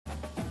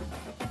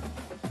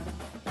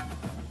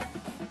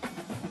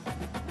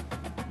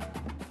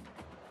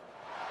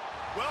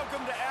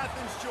Welcome to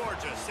Athens,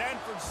 Georgia,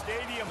 Sanford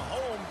Stadium,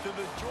 home to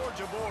the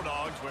Georgia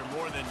Bulldogs, where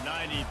more than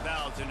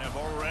 90,000 have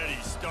already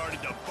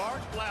started to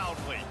bark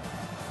loudly.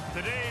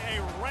 Today,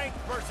 a ranked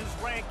versus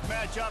ranked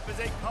matchup as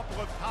a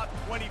couple of top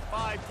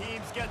 25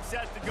 teams get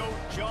set to go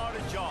jaw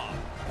to jaw.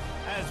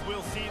 As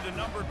we'll see the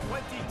number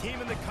 20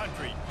 team in the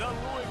country, the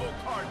Louisville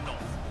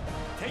Cardinals,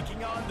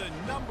 taking on the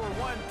number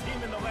 1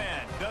 team in the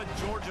land, the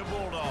Georgia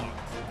Bulldogs.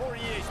 For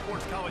EA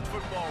Sports College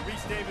Football,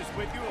 Reese Davis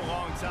with you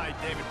alongside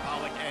David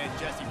Pollack and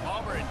Jesse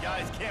Palmer. And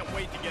guys, can't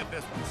wait to get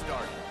this one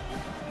started.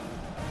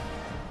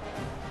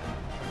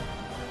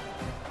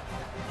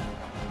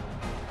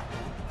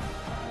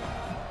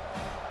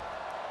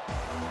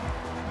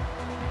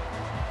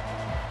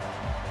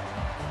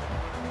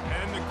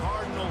 And the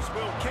Cardinals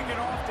will kick it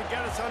off to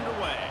get us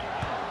underway.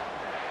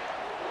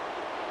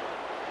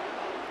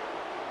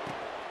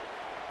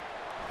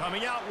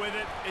 Coming out with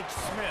it, it's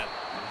Smith.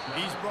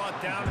 He's brought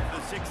down at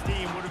the 16.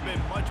 Would have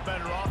been much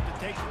better off to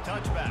take the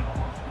touchback.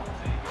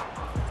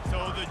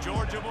 So the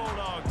Georgia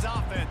Bulldogs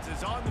offense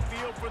is on the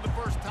field for the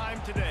first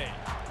time today.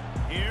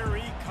 Here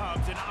he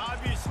comes, and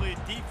obviously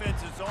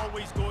defense is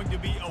always going to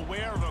be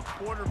aware of a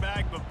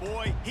quarterback, but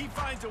boy, he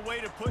finds a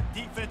way to put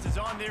defenses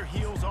on their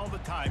heels all the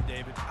time,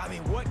 David. I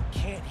mean, what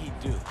can't he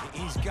do?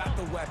 He's got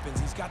the weapons,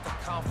 he's got the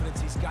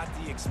confidence, he's got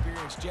the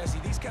experience. Jesse,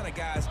 these kind of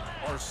guys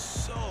are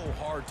so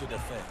hard to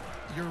defend.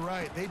 You're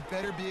right. They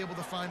better be able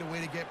to find a way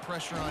to get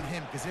pressure on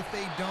him, because if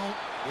they don't,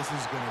 this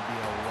is going to be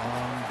a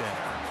long day.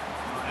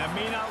 That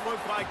may not look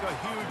like a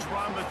huge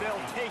run, but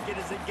they'll take it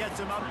as it gets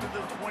them up to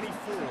the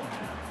 24.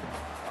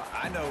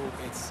 I know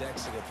it's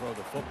sexy to throw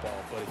the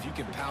football, but if you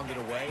can pound it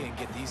away and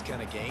get these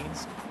kind of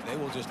gains, they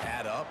will just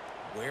add up,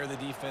 wear the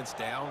defense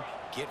down,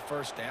 get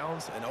first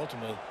downs, and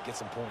ultimately get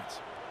some points.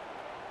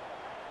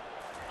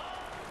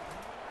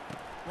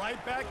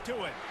 Right back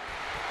to it.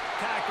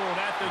 Tackled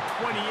at the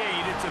 28.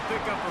 It's a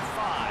pickup of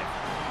 5.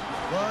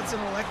 Well, it's an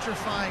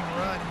electrifying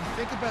run. And you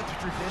think about the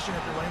tradition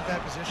at the running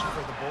back position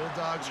for the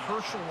Bulldogs.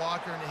 Herschel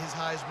Walker and his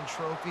Heisman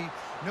Trophy.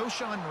 No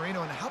Sean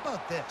Marino. And how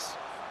about this?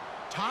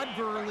 Todd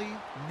Gurley,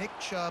 Nick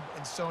Chubb,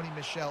 and Sony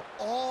Michel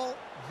all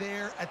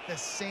there at the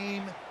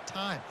same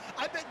time.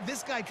 I bet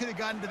this guy could have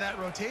gotten to that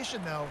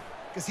rotation, though,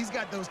 because he's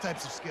got those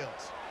types of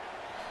skills.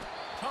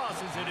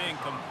 Tosses it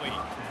incomplete.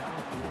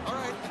 All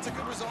right, that's a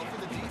good result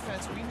for the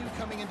defense. We knew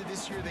coming into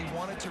this year they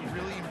wanted to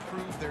really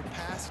improve their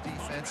pass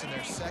defense and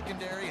their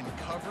secondary and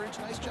coverage.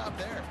 Nice job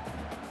there.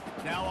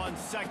 Now on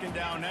second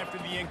down after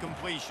the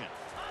incompletion.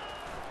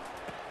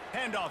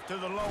 Handoff to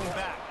the lone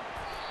back.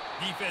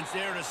 Defense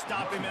there to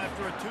stop him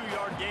after a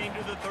 2-yard gain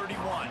to the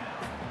 31.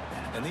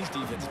 And these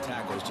defensive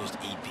tackles just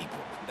eat people.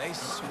 They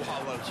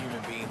swallow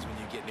human beings when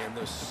you get near them.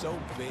 They're so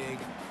big,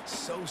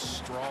 so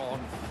strong.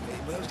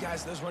 When those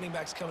guys, those running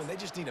backs come in, they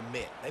just need a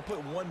mitt. They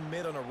put one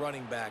mitt on a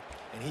running back,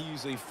 and he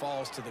usually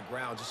falls to the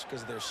ground just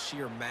because of their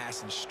sheer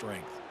mass and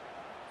strength.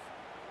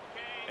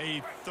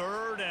 A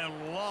 3rd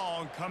and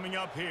long coming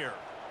up here.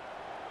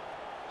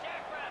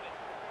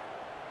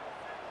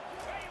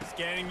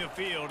 Scanning the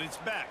field, it's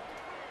back.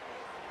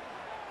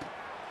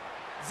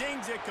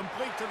 Zings it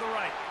complete to the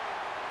right.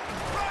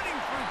 Running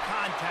through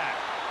contact.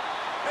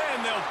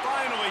 And they'll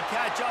finally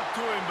catch up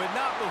to him, but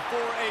not before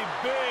a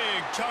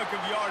big chunk of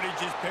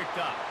yardage is picked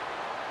up.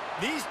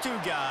 These two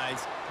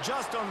guys,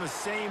 just on the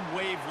same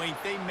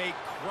wavelength, they make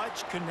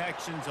clutch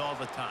connections all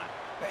the time.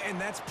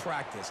 And that's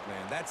practice,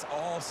 man. That's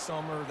all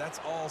summer. That's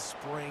all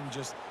spring.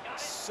 Just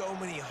so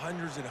many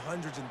hundreds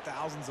and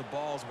thousands of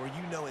balls where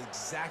you know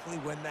exactly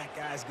when that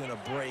guy's going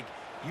to break.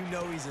 You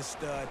know he's a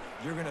stud.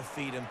 You're going to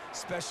feed him,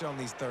 especially on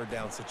these 3rd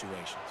down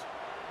situations.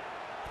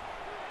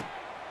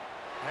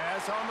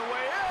 Pass on the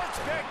way. It's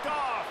picked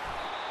off.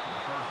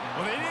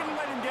 Well, they didn't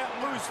let him get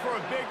loose for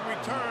a big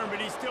return, but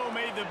he still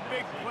made the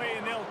big play,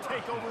 and they'll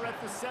take over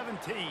at the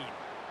 17.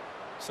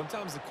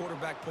 Sometimes the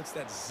quarterback puts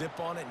that zip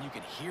on it, and you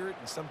can hear it,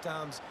 and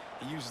sometimes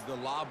he uses the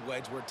lob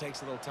wedge where it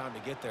takes a little time to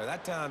get there.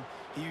 That time,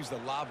 he used the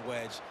lob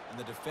wedge, and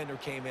the defender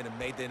came in and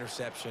made the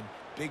interception.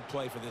 Big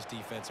play for this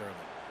defense early.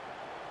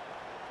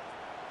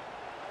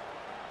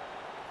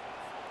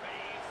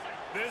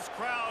 This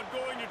crowd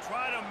going to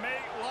try to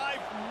make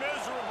life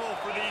miserable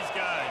for these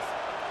guys.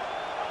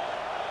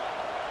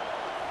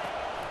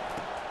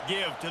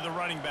 Give to the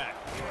running back.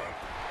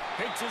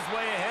 Picks his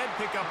way ahead,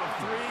 pick up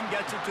a 3, and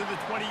gets it to the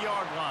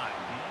 20-yard line.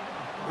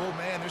 Oh,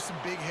 man, there's some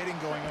big hitting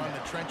going on in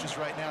the trenches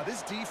right now.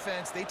 This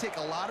defense, they take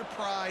a lot of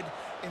pride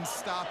in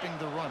stopping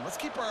the run. Let's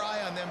keep our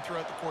eye on them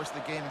throughout the course of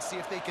the game and see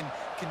if they can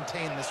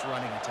contain this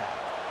running attack.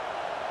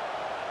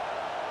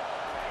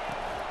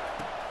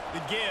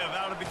 The give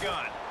out of the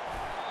gun.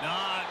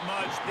 Not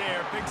much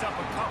there. Picks up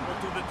a couple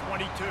to the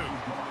 22.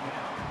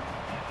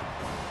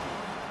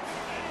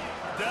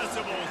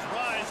 Decibels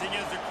rising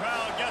as the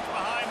crowd gets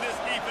behind this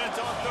defense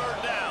on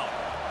 3rd down.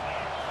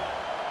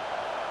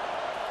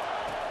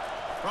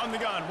 From the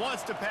gun,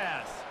 wants to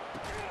pass.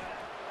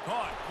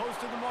 Caught close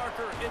to the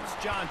marker.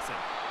 It's Johnson.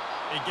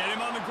 They get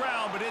him on the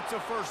ground, but it's a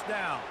 1st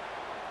down.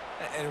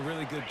 And a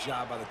really good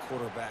job by the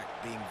quarterback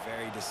being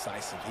very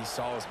decisive. He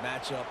saw his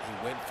matchup,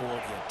 he went for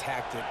it, he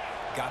attacked it,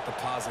 got the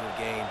positive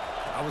gain.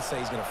 I would say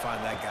he's going to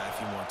find that guy a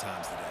few more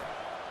times today.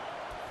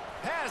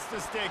 Pass the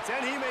sticks,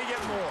 and he may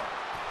get more.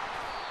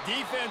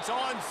 Defense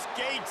on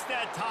skates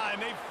that time.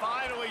 They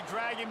finally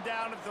drag him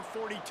down at the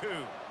 42.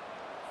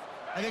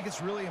 I think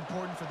it's really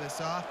important for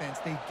this offense.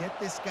 They get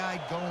this guy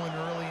going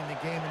early in the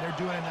game, and they're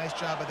doing a nice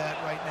job of that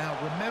right now.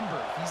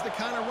 Remember, he's the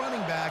kind of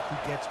running back who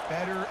gets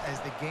better as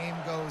the game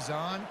goes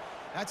on.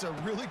 That's a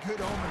really good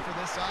omen for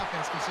this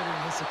offense,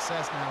 considering his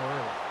success now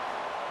early.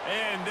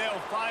 And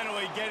they'll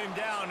finally get him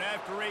down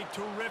after a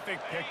terrific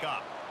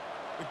pickup.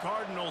 The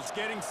Cardinals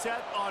getting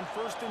set on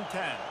 1st and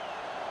 10.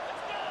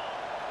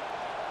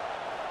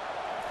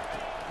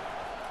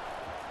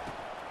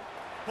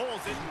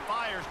 Pulls it and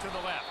fires to the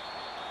left.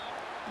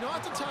 You know,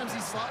 oftentimes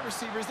these slot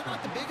receivers, they're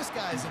not the biggest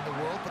guys in the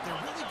world, but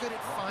they're really good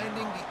at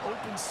finding the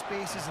open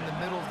spaces in the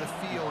middle of the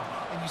field.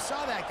 And you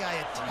saw that guy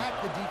attack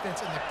the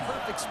defense in the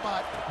perfect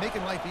spot,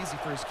 making life easy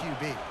for his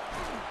QB.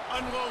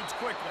 Unloads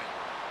quickly.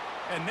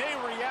 And they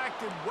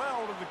reacted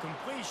well to the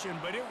completion,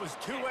 but it was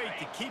too late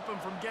to keep him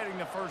from getting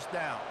the first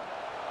down.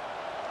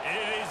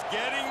 It is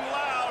getting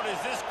loud as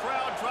this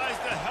crowd tries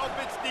to help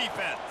its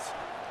defense.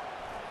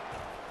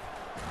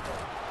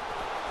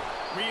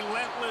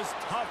 Relentless,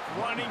 tough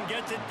running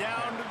gets it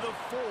down to the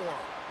 4.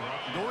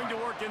 Going to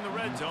work in the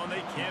red zone.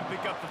 They can't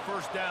pick up the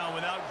first down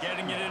without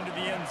getting it into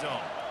the end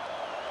zone.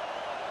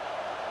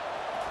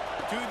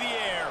 To the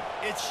air.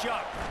 It's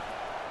Shuck.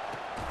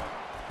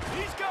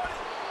 He's got it.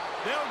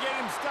 They'll get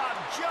him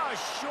stopped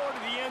just short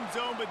of the end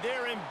zone, but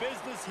they're in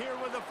business here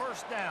with a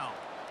first down.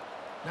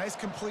 Nice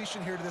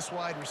completion here to this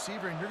wide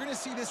receiver, and you're going to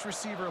see this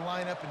receiver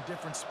line up in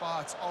different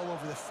spots all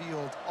over the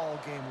field all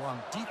game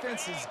long.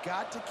 Defense has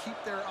got to keep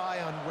their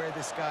eye on where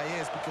this guy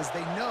is because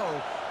they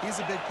know he's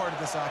a big part of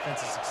this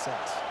offensive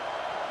success.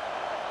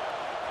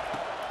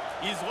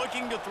 He's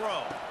looking to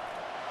throw.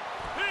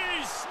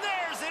 He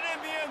snares it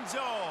in the end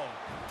zone.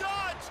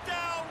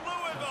 Touchdown,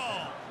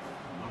 Louisville!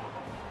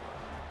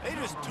 They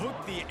just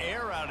took the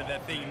air out of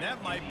that thing.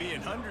 That might be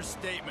an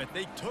understatement.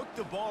 They took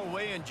the ball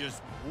away and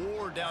just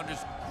wore down,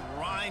 just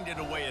grinded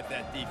away at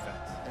that defense.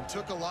 And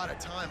took a lot of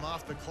time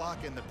off the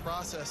clock in the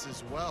process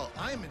as well.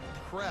 I'm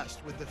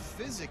impressed with the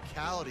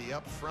physicality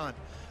up front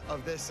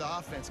of this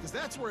offense because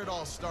that's where it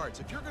all starts.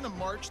 If you're going to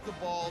march the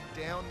ball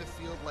down the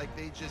field like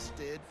they just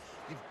did,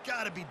 you've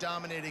got to be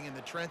dominating in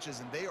the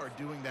trenches, and they are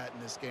doing that in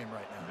this game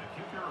right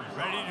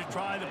now. Ready to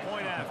try the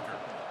point after.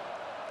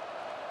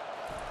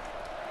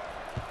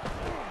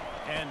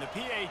 And the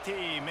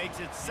PAT makes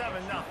it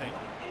 7-0.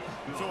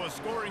 So a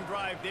scoring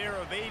drive there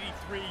of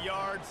 83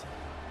 yards.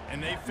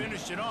 And they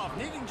finished it off,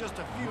 needing just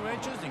a few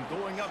inches and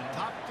going up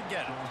top to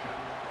get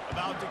it.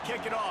 About to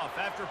kick it off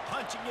after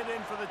punching it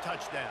in for the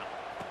touchdown.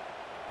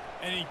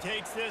 And he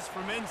takes this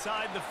from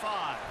inside the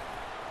 5.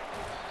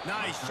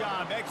 Nice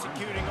job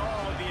executing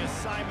all of the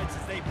assignments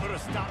as they put a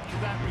stop to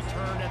that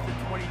return at the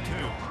 22.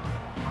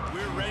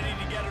 We're ready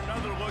to get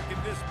another look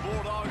at this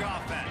Bulldog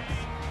offense.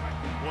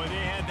 Boy,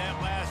 they had that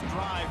last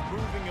drive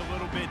moving a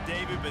little bit,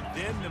 David, but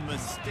then the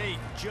mistake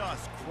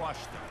just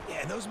crushed them.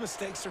 Yeah, and those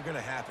mistakes are going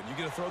to happen. You're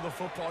going to throw the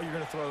football, you're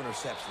going to throw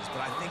interceptions.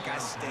 But I think I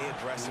stay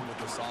aggressive with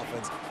this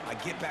offense. I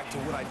get back to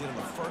what I did in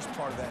the first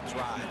part of that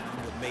drive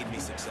that made me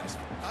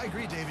successful. I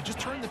agree, David. Just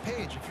turn the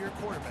page if you're a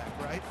quarterback,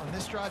 right? On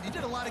this drive, you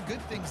did a lot of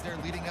good things there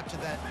leading up to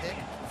that pick.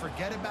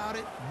 Forget about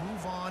it,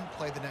 move on,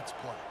 play the next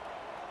play.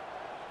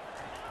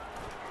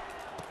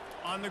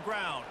 On the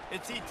ground,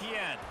 it's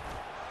Etienne.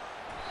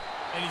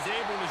 And he's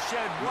able to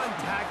shed one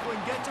tackle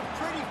and gets a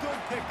pretty good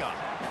pickup.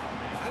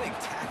 I think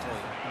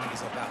tackling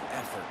is about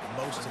effort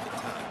most of the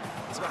time.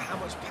 It's about how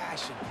much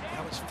passion,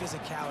 how much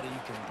physicality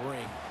you can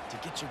bring to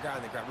get your guy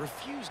on the ground.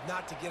 Refuse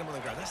not to get him on the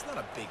ground. That's not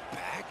a big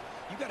back.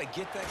 You got to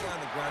get that guy on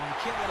the ground. You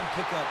can't let him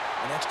pick up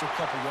an extra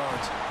couple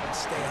yards and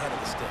stay ahead of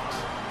the sticks.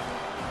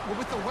 Well,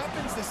 with the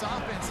weapons this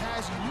offense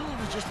has, you knew it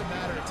was just a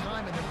matter of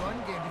time in the run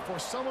game before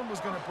someone was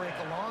going to break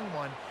a long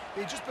one.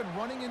 They'd just been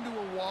running into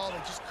a wall. They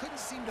just couldn't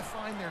seem to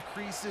find their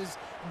creases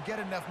and get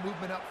enough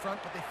movement up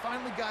front, but they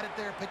finally got it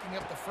there, picking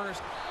up the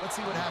first. Let's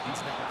see what happens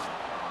next.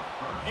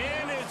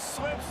 And it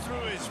slips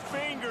through his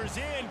fingers,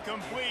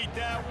 incomplete.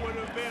 That would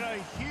have been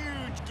a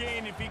huge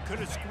gain if he could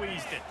have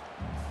squeezed it.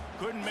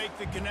 Couldn't make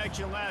the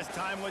connection last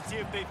time. Let's see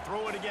if they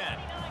throw it again.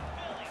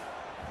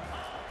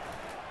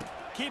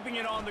 Keeping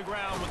it on the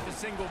ground with the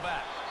single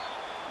back.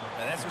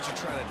 Now that's what you're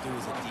trying to do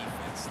as a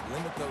defense.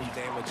 Limit those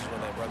damages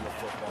when they run the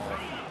football.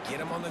 Get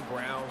them on the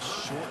ground,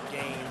 short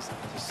gains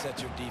to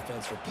set your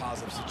defense for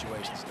positive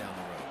situations down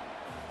the road.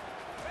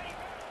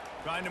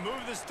 Trying to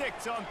move the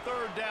sticks on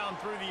 3rd down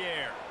through the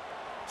air.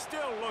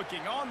 Still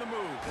looking on the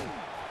move.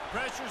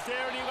 Pressure's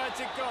there and he lets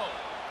it go.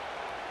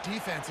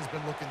 Defense has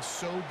been looking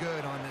so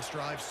good on this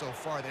drive so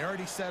far. They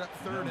already set up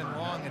 3rd and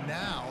long, and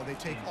now they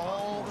take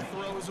all the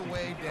throws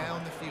away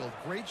down the field.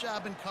 Great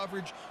job in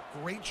coverage,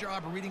 great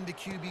job reading the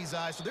QB's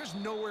eyes. So there's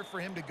nowhere for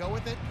him to go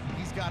with it.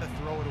 He's got to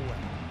throw it away.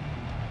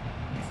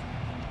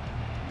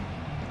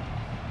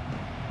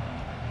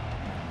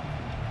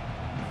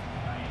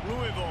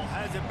 Louisville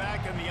has it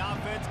back in the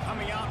offense,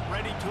 coming out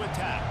ready to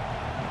attack.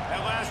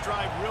 That last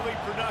drive really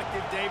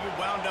productive. David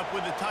wound up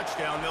with a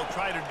touchdown. They'll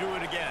try to do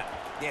it again.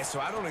 Yeah, so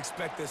I don't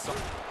expect this.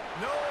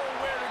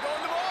 Nowhere to go,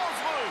 and the ball's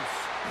loose.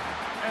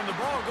 And the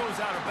ball goes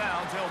out of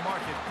bounds. They'll mark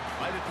it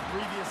right at the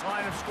previous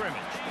line of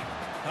scrimmage.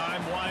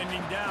 Time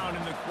winding down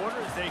in the quarter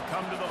as they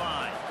come to the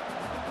line.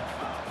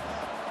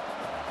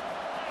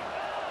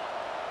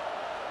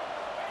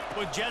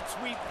 With jet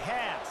sweep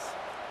pass.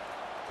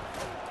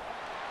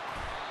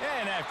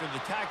 And after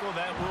the tackle,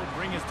 that will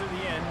bring us to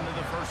the end of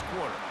the first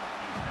quarter.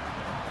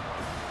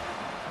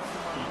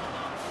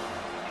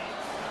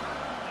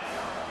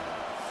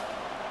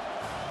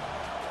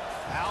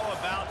 How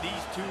about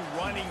these two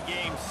running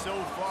games so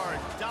far?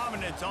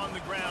 Dominance on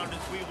the ground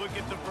as we look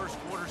at the first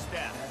quarter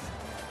stats.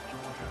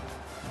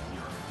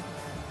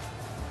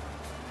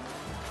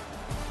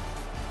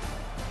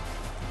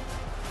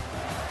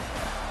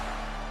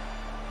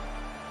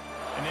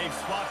 And they've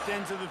swapped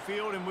into the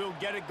field, and we'll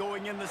get it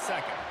going in the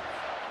second.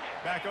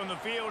 Back on the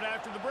field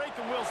after the break,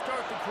 and we'll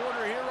start the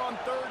quarter here on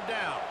third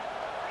down.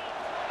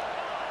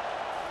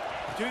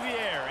 To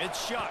the air,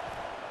 it's Shuck.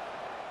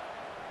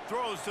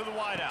 Throws to the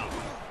wideout.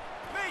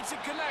 Makes a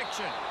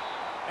connection.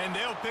 And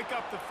they'll pick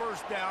up the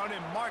first down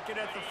and mark it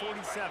at the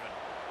 47.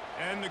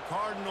 And the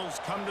Cardinals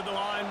come to the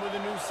line with a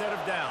new set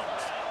of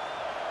downs.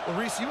 Well,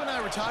 Reese, you and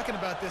I were talking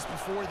about this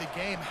before the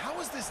game. How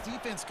is this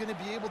defense going to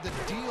be able to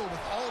deal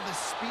with all the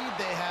speed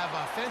they have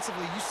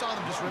offensively? You saw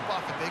them just rip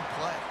off a big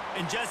play.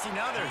 And, Jesse,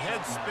 now their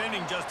head's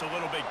spinning just a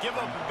little bit. Give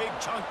up a big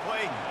chunk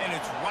play, and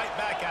it's right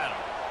back at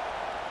them.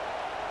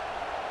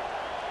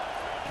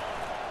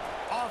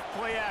 Off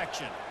play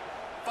action.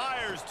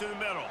 Fires to the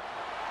middle.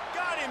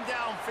 Got him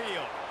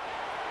downfield.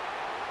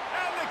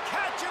 And the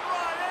catch and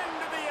run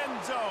into the end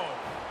zone.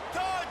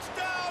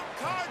 Touchdown,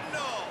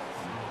 Cardinals!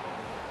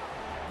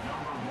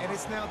 And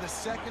it's now the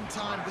second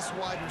time this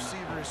wide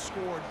receiver has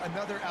scored.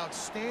 Another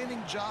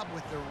outstanding job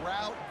with the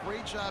route.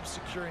 Great job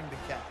securing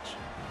the catch.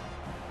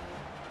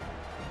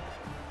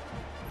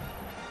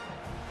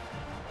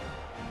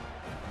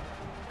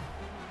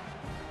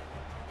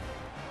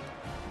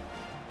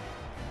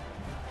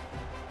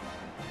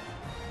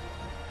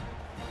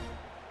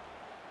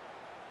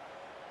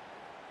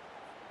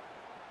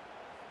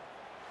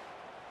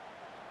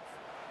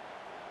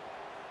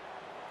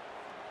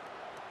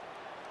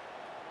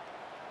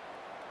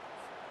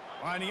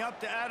 Lining up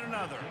to add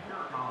another.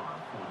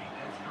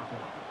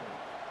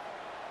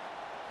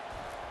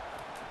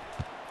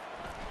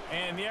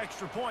 And the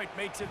extra point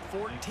makes it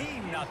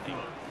 14-0.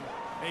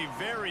 A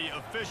very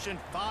efficient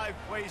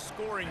five-play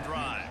scoring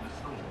drive.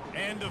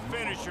 And the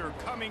finisher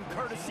coming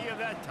courtesy of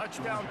that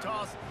touchdown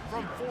toss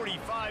from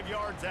 45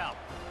 yards out.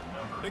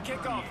 The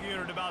kickoff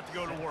unit about to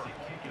go to work.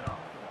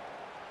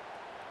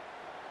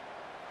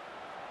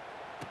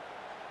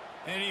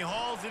 And he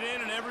hauls it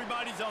in, and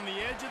everybody's on the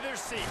edge of their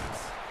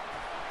seats.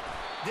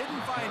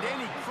 Didn't find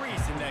any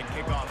crease in that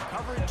kickoff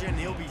coverage, and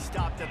he'll be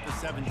stopped at the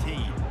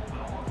 17.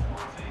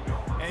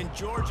 And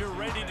Georgia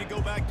ready to go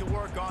back to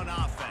work on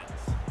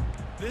offense.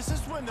 This is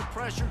when the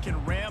pressure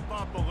can ramp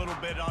up a little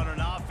bit on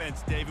an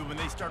offense, David, when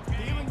they start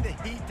feeling the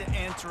heat to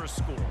answer a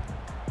score.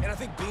 And I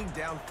think being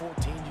down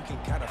 14, you can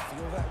kind of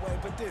feel that way.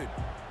 But, dude,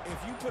 if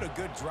you put a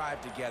good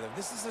drive together,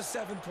 this is a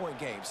 7-point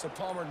game, so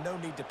Palmer, no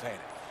need to panic.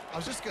 I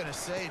was just going to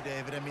say,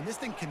 David, I mean,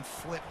 this thing can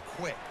flip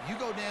quick. You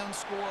go down,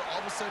 score, all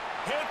of a sudden...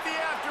 Hit the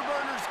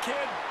afterburners,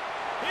 kid.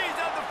 He's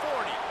at the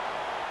 40.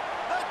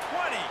 The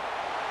 20.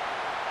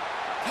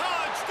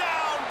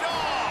 Touchdown,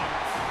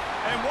 Dogs!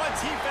 And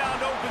once he found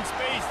open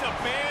space, the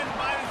band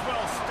might as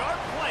well start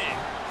playing.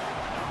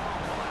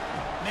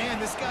 Man,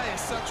 this guy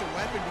is such a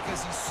weapon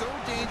because he's so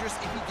dangerous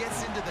if he gets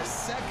into the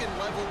second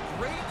level.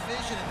 Great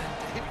vision, and then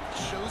David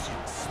shows you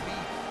the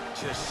speed.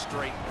 Just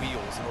straight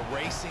wheels,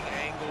 erasing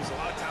angles. A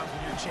lot of times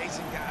when you're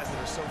chasing guys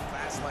that are so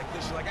fast like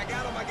this, you're like, I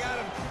got him, I got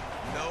him.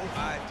 No,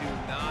 I do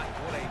not.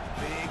 What a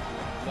big,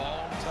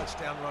 long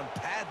touchdown run.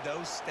 Pad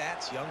those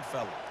stats, young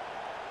fella.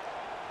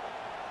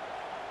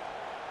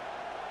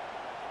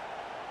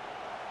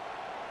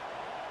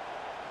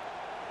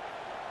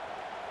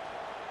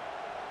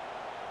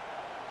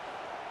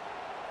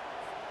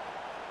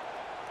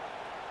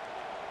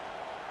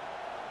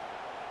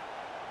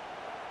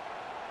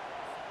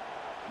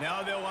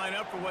 Now they'll line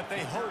up for what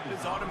they hope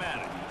is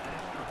automatic.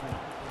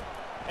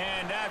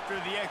 And after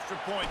the extra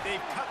point, they've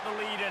cut the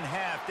lead in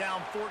half,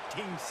 down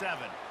 14-7.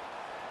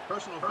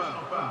 Personal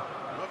foul.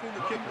 Roughing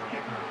the kicker.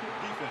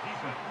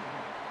 Defense.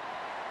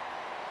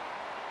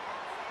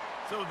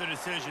 So the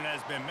decision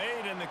has been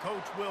made, and the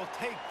coach will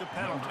take the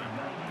penalty.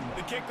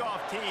 The kickoff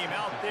team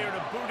out there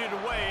to boot it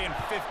away and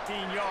 15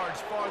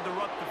 yards farther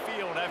up the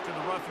field after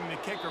the roughing the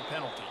kicker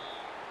penalty.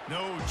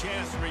 No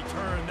chance to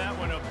return that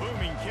one. A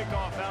booming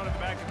kickoff out of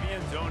the back of the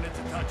end zone. It's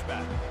a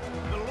touchback.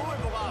 The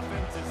Louisville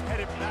offense is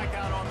headed back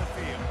out on the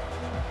field.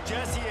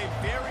 Jesse, a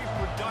very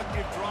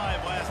productive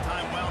drive last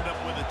time wound up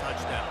with a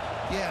touchdown.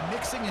 Yeah,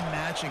 mixing and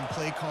matching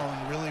play calling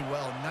really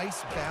well.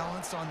 Nice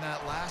balance on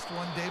that last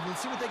one, Dave. Let's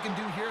see what they can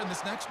do here in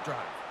this next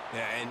drive.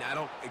 Yeah, and I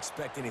don't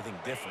expect anything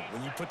different.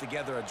 When you put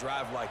together a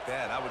drive like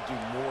that, I would do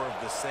more of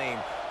the same.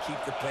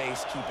 Keep the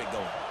pace, keep it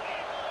going.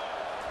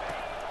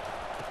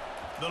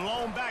 The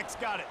lone back's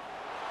got it.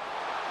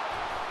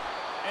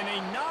 And a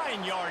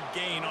 9-yard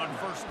gain on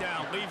first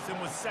down leaves them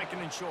with second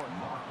and short.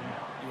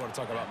 You want to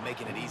talk about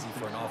making it easy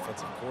for an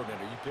offensive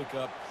coordinator. You pick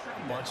up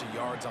a bunch of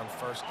yards on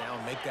first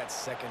down, make that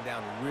second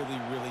down really,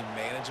 really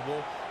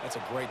manageable. That's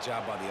a great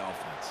job by the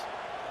offense.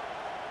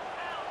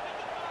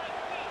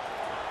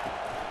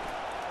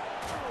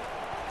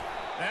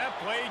 That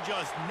play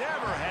just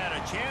never had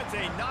a chance.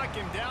 They knock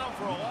him down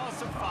for a loss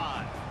of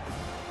 5.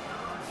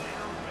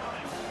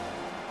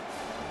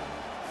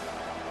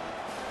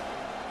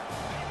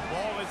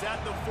 Ball is at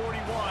the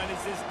 41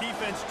 as this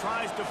defense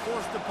tries to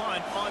force the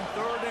punt on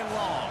 3rd and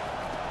long.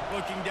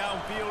 Looking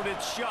downfield,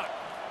 it's Shuck.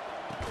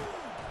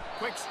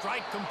 Quick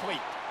strike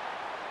complete.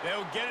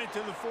 They'll get it to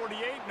the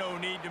 48. No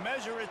need to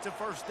measure. It's a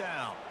first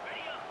down.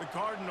 The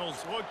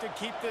Cardinals look to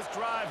keep this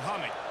drive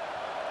humming.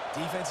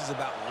 Defense is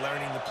about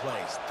learning the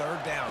plays.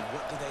 3rd down,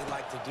 what do they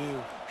like to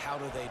do? How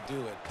do they do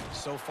it?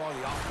 So far,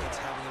 the offense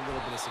having a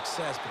little bit of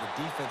success, but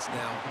the defense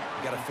now,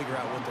 you got to figure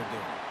out what they're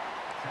doing.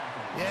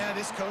 Yeah,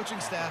 this coaching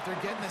staff, they're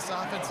getting this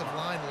offensive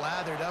line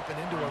lathered up and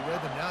into a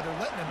rhythm. Now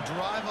they're letting them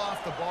drive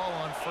off the ball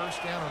on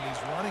first down on these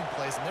running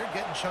plays, and they're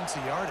getting chunks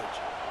of yardage.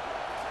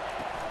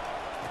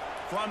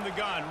 From the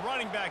gun,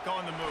 running back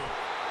on the move.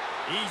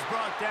 He's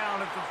brought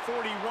down at the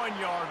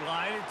 41-yard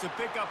line. It's a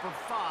pickup of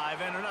 5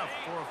 and enough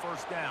for a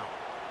first down.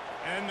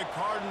 And the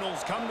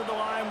Cardinals come to the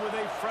line with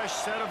a fresh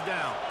set of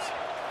downs.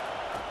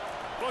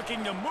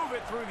 Looking to move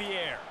it through the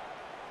air.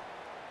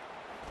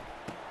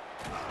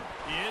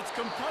 It's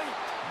complete.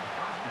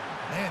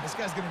 Man, this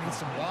guy's going to need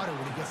some water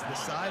when he gets to the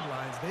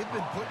sidelines. They've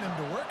been putting him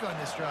to work on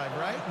this drive,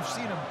 right? We've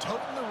seen him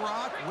toting the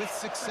rock with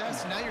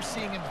success. Now you're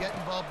seeing him get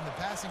involved in the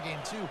passing game,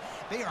 too.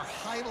 They are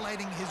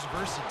highlighting his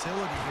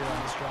versatility here on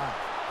this drive.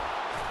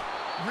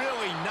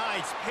 Really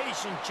nice,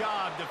 patient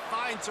job to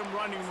find some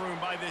running room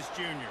by this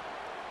junior.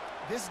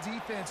 This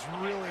defense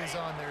really is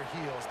on their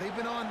heels. They've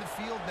been on the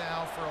field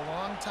now for a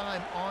long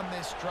time on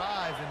this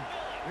drive, and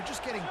they're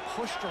just getting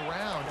pushed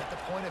around at the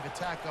point of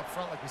attack up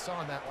front like we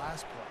saw in that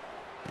last play.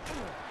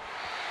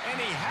 And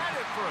he had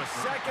it for a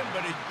second,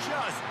 but it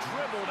just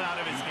dribbled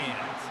out of his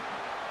hands.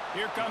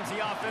 Here comes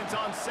the offense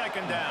on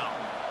second down.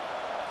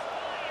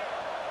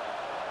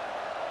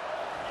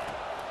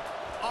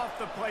 Off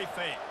the play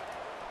fake.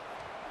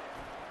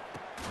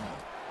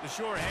 The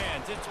short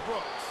hands, it's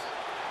Brooks.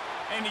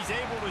 And he's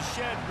able to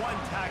shed one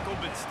tackle,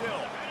 but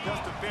still,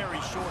 just a very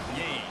short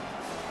gain.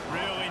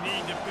 Really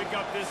need to pick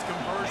up this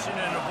conversion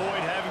and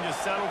avoid having to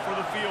settle for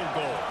the field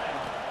goal.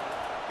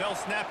 They'll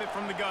snap it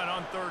from the gun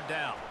on 3rd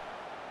down.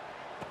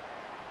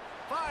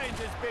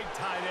 Finds his big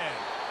tight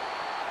end.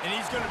 And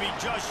he's going to be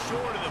just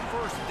short of the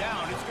first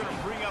down. It's going to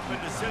bring up a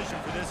decision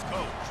for this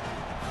coach.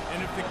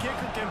 And if the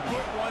kicker can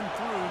put one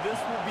through, this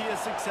will be a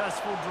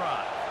successful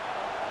drive.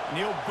 And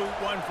he'll boot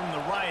one from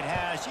the right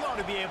hash. He ought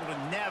to be able to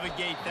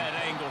navigate that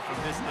angle from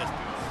this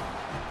distance.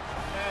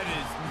 That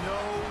is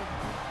no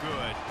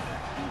good.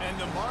 And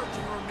the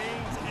margin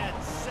remains at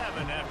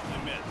 7 after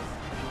the miss.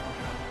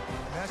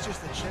 And that's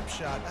just a chip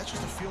shot. That's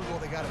just a field goal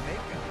they got to make,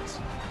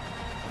 guys.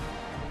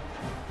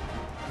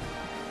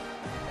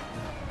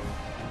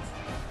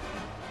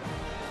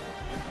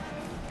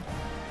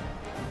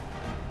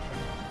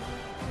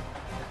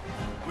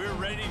 We're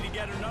ready to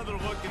get another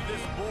look at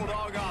this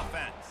Bulldog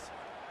offense.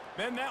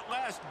 Then that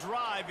last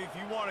drive, if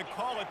you want to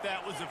call it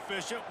that, was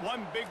efficient.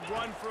 One big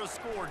run for a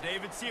score,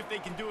 David. See if they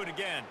can do it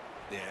again.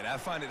 Yeah, and I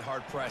find it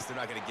hard-pressed they're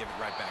not going to give it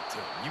right back to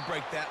him. You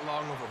break that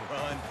long of a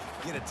run,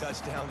 get a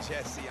touchdown,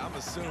 Jesse, I'm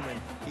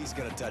assuming he's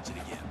going to touch it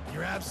again.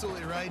 You're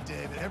absolutely right,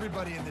 David.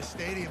 Everybody in this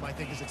stadium, I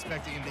think, is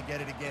expecting him to get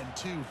it again,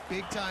 too.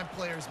 Big-time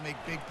players make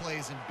big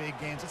plays in big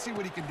games. Let's see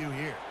what he can do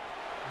here.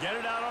 Get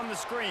it out on the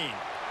screen.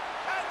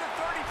 At the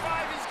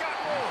 35, he's got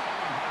more.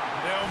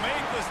 They'll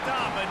make the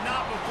stop, but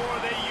not before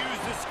they use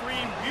the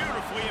screen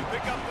beautifully and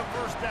pick up the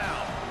first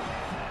down.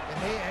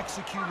 And they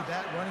executed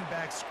that running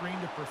back screen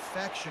to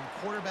perfection.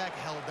 Quarterback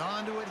held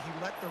on to it. He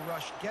let the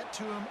rush get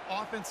to him.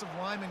 Offensive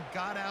lineman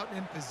got out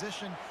in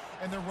position,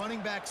 and the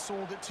running back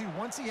sold it too.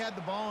 Once he had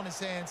the ball in his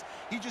hands,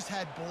 he just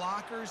had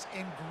blockers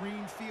and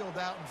green field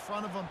out in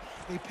front of him.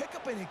 They pick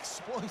up an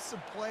explosive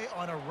play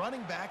on a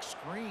running back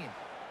screen.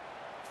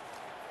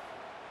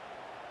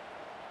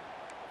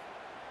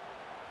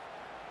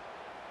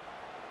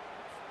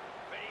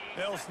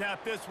 They'll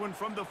snap this one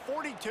from the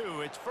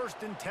 42. It's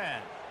 1st and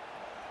 10.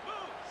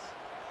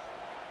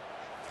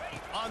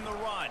 On the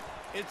run,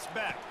 it's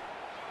Beck.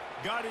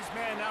 Got his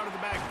man out of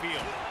the backfield.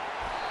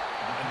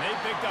 And they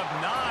picked up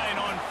 9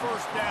 on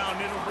first down.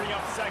 It'll bring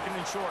up second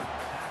and short.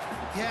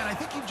 Yeah, and I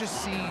think you've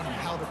just seen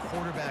how the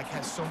quarterback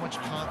has so much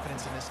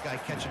confidence in this guy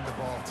catching the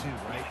ball too,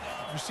 right?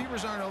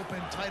 Receivers aren't open,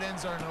 tight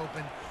ends aren't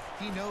open.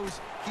 He knows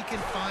he can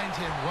find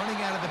him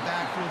running out of the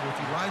backfield. If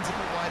he lines up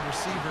a wide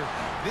receiver,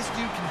 this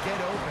dude can get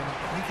open,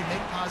 and he can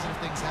make positive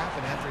things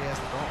happen after he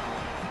has the ball.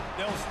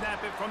 They'll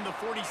snap it from the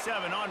 47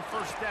 on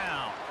first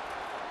down.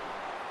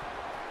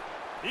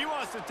 He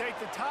wants to take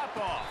the top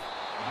off.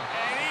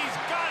 And he's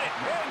got it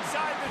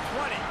inside the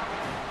 20.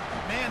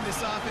 Man,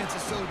 this offense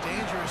is so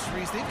dangerous,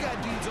 Reese. They've got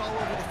dudes all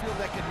over the field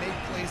that can make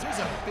plays. There's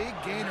a big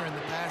gainer in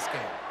the pass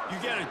game.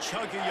 You get a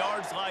chunk of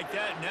yards like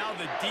that, now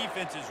the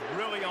defense is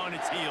really on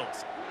its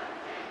heels.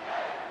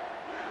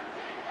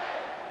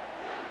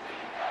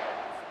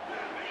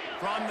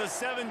 From the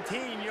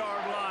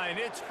 17-yard line,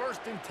 it's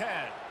 1st and 10.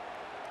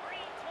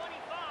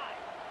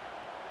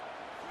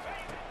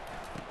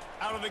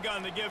 Out of the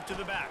gun to give to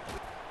the back.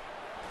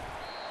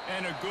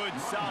 And a good,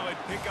 solid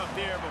pickup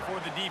there before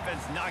the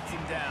defense knocks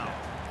him down.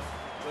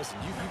 Listen,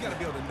 you got to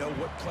be able to know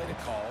what play to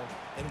call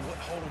and what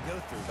hole to go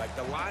through. Like,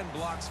 the line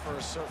blocks for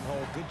a certain hole.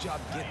 Good job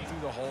getting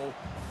through the hole,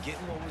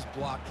 getting what was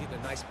blocked, getting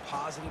a nice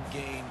positive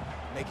gain,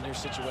 making your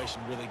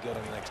situation really good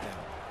on the next down.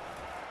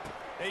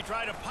 They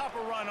try to pop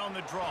a run on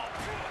the draw.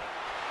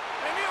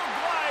 And he'll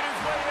glide his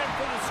way in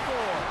for the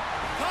score.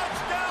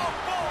 Touchdown,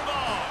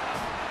 Bulldogs!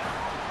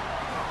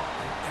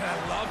 And I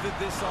love that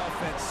this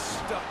offense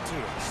stuck to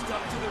it.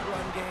 Stuck to the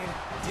run game,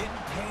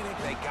 didn't panic.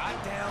 They got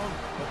down,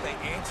 but they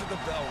answered the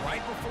bell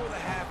right before the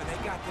half, and they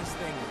got this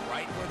thing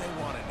right where they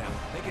want it now.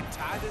 They can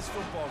tie this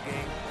football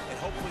game and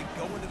hopefully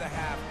go into the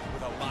half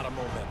with a lot of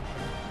momentum.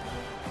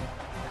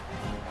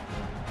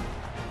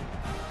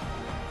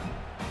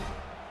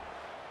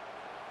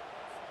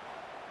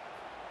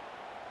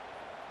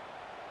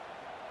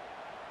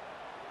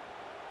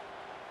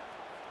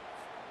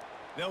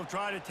 They'll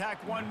try to tack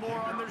one more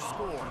on their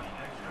score.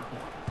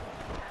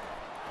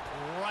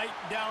 Right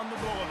down the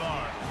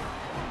boulevard.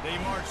 They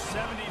march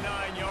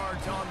 79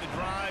 yards on the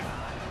drive,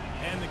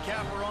 and the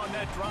capper on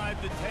that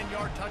drive, the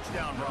 10-yard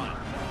touchdown run.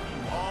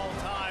 All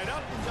tied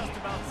up and just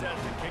about set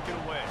to kick it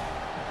away.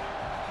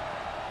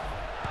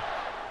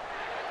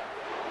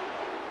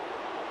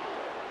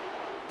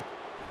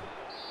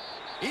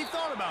 He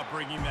thought about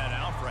bringing that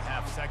out for a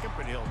half second,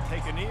 but he'll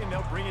take a knee and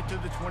they'll bring it to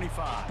the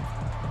 25.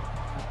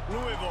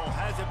 Louisville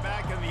has it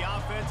back in the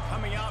offense,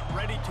 coming out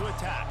ready to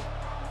attack.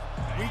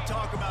 We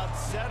talk about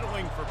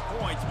settling for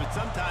points, but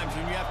sometimes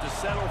when you have to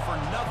settle for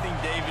nothing,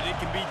 David, it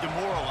can be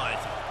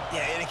demoralizing.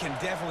 Yeah, and it can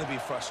definitely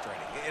be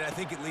frustrating. And I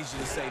think it leads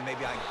you to say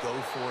maybe I go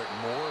for it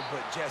more.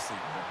 But, Jesse,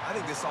 I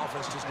think this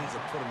offense just needs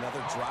to put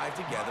another drive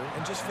together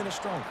and just finish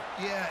stronger.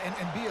 Yeah,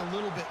 and be a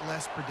little bit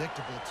less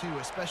predictable, too,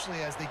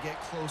 especially as they get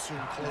closer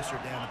and closer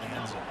down to the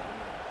end zone.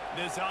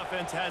 This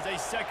offense has a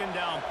 2nd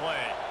down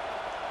play.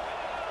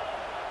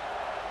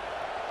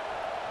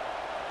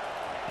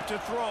 To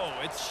throw,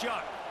 it's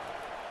Shuck.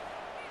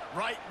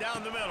 Right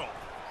down the middle.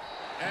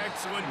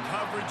 Excellent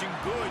coverage and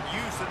good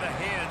use of the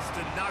hands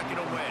to knock it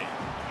away.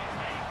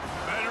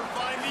 Better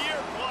find the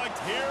earplugs.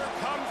 Here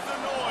comes the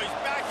noise,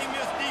 backing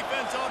this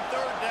defense on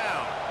 3rd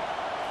down.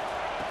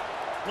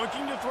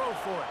 Looking to throw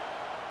for it.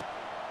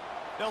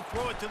 They'll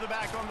throw it to the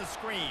back on the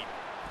screen.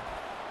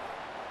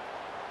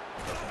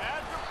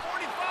 At the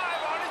 45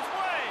 on his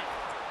way.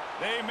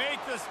 They make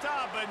the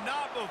stop, but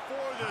not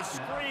before the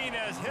screen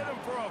has hit him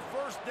for a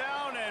 1st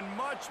down and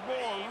much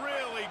more.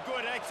 Really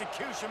good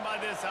execution by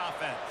this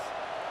offense.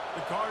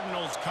 The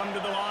Cardinals come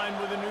to the line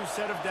with a new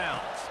set of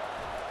downs.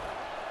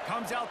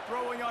 Comes out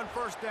throwing on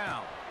 1st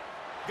down.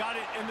 Got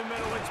it in the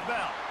middle, it's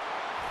Bell.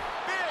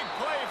 Big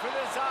play for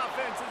this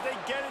offense as they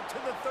get it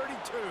to the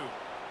 32.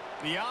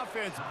 The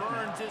offense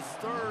burns its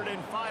 3rd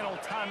and final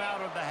timeout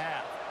of the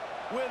half.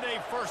 With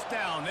a 1st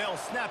down, they'll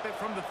snap it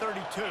from the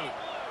 32.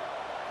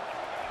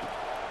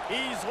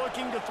 He's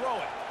looking to throw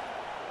it.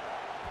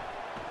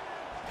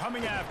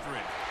 Coming after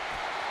it.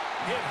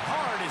 Hit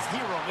hard as he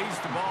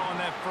released the ball on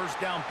that 1st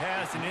down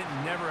pass, and it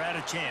never had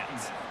a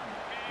chance.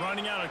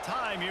 Running out of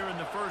time here in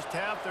the 1st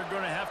half, they're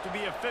going to have to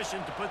be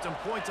efficient to put some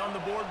points on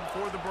the board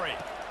before the break.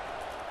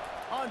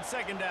 On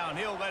 2nd down,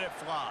 he'll let it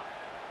fly.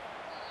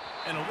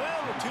 And a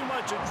little too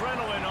much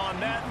adrenaline on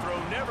that throw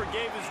never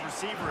gave his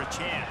receiver a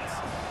chance.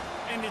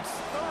 And it's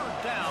 3rd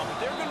down, but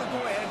they're going to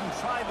go ahead and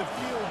try the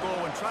field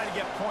goal and try to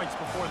get points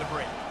before the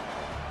break.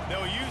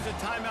 They'll use a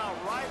timeout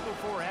right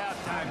before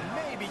halftime,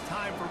 maybe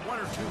time for 1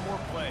 or 2 more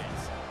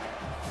plays.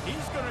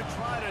 He's going to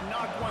try to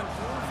knock one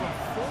through from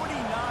 49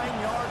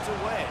 yards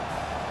away.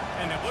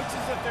 And it looks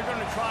as if they're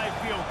going to try a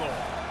field goal.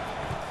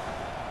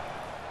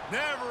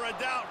 Never a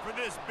doubt for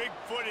this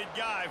big-footed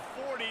guy.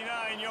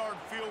 49-yard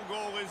field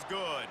goal is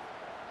good.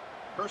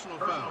 Personal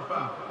foul.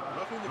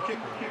 Roughing the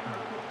kicker.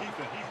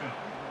 Defense.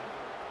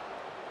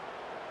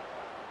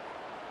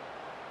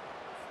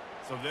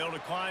 So they'll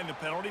decline the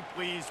penalty,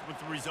 pleased with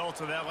the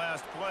results of that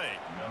last play.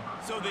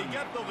 So they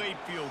get the late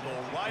field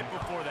goal right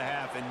before the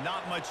half, and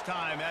not much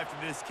time after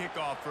this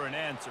kickoff for an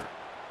answer.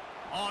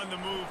 On the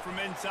move from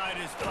inside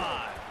his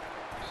 5.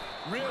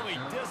 Really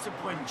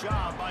disciplined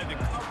job by the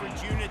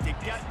coverage unit to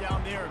get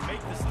down there and make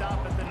the stop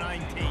at the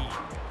 19.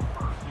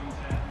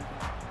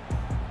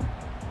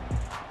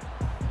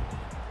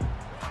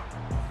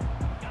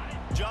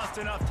 Just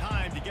enough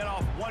time to get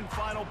off one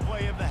final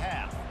play of the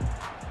half.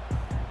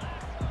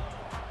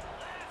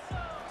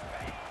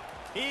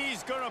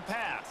 He's going to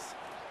pass.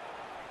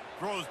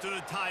 Throws to the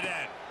tight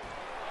end.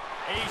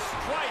 A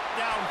strike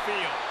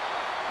downfield.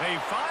 They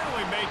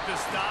finally make the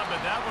stop, but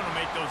that one will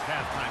make those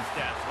halftime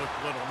stats look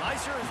a little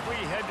nicer as we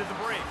head to the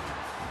break.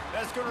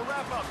 That's going to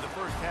wrap up the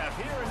first half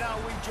here, and now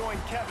we join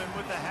Kevin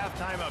with the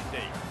halftime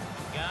update.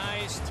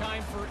 Guys,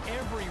 time for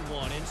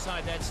everyone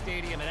inside that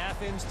stadium in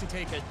Athens to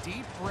take a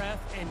deep breath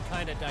and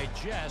kind of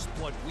digest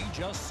what we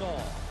just saw.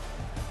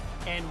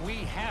 And we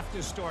have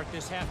to start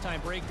this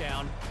halftime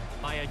breakdown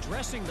by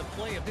addressing the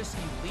play of this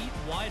elite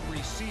wide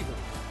receiver.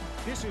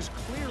 This is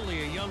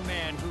clearly a young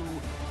man who,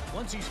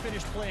 once he's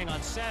finished playing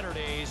on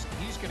Saturdays,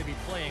 he's going to be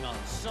playing on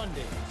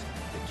Sundays.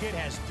 The kid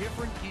has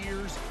different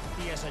gears.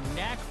 He has a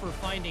knack for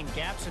finding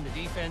gaps in the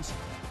defense.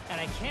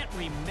 And I can't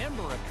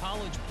remember a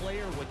college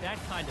player with that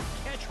kind of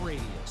catch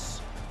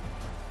radius.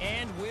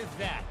 And with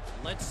that,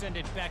 let's send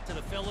it back to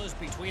the fellas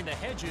between the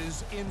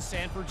hedges in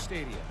Sanford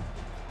Stadium.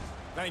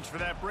 Thanks for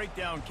that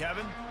breakdown,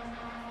 Kevin.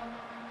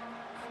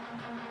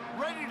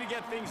 Ready to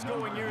get things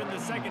going here in the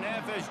second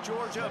half as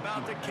Georgia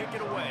about to kick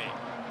it away.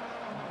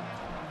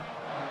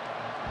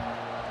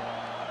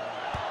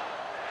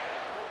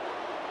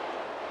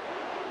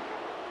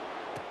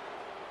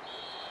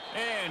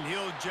 And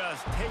he'll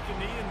just take a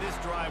knee, and this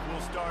drive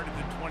will start at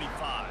the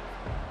 25.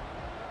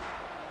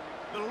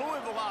 The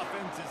Louisville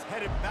offense is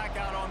headed back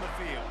out on the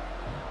field.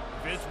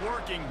 If it's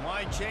working,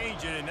 why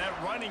change it? And that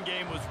running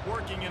game was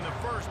working in the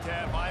first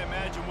half. I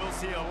imagine we'll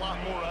see a lot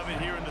more of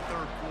it here in the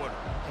third quarter.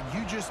 And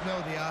you just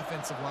know the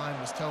offensive line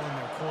was telling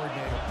their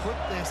coordinator, put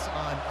this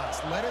on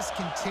us. Let us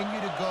continue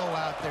to go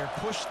out there,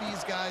 push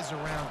these guys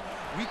around.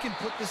 We can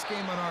put this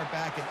game on our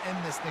back and end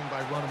this thing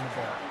by running the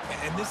ball.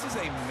 And this is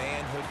a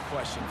manhood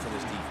question for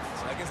this defense.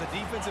 Like, as a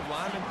defensive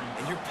lineman,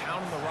 and you're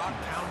pounding the rock,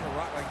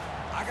 like,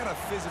 I got to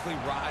physically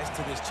rise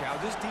to this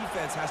challenge. This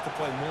defense has to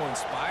play more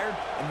inspired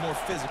and more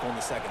physical in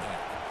the second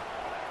half.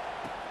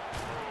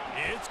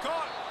 It's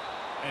caught.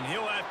 And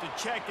he'll have to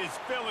check his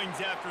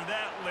fillings after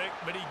that lick,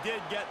 but he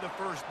did get the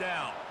first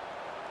down.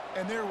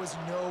 And there was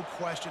no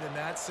question in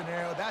that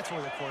scenario. That's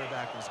where the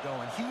quarterback was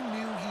going. He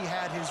knew he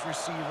had his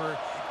receiver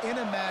in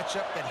a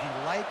matchup that he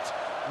liked,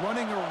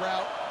 running a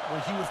route where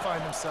he would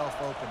find himself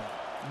open.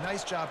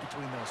 Nice job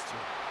between those two.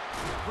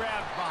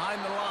 Grabbed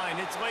behind the line.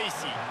 It's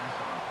Lacey.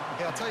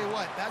 Okay, I'll tell you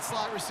what, that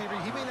slot receiver,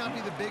 he may not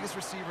be the biggest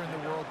receiver in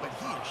the world, but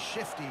he is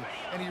shifty,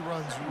 and he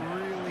runs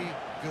really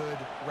good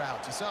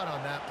routes. You saw it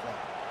on that play.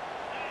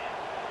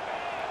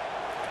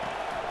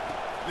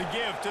 The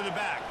give to the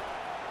back.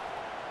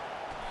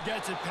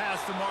 Gets it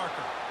past the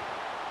marker.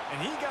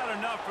 And he got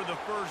enough for the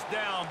first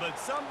down, but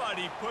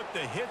somebody put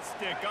the hit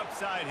stick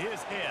upside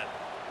his head.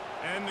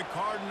 And the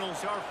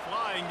Cardinals are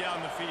flying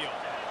down the field.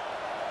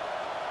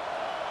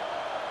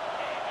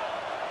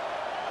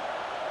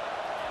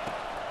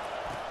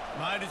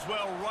 Might as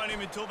well run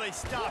him until they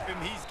stop him.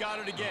 He's got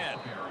it again.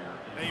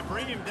 They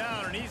bring him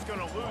down, and he's going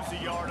to lose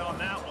a yard on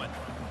that one.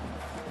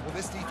 Well,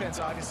 this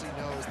defense obviously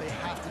knows they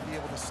have to be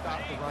able to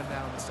stop the run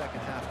down in the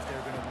second half if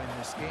they're going to win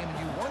this game. And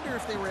you wonder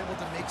if they were able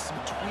to make some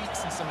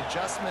tweaks and some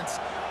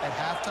adjustments at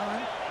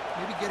halftime,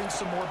 maybe getting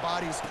some more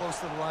bodies close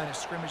to the line of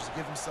scrimmage to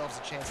give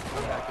themselves a chance to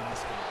go back in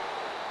this game.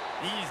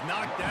 He's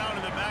knocked down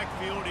in the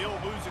backfield.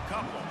 He'll lose a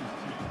couple.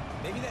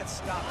 Maybe that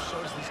stop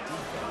shows this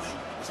defense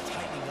is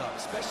tightening up,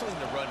 especially in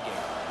the run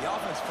game. The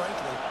offense,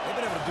 frankly, they've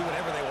been able to do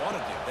whatever they want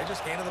to do. They're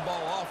just handing the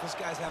ball off. This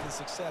guy's having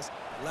success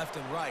left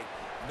and right.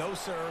 No,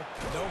 sir,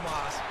 no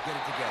Moss, get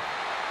it together.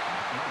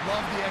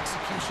 Love the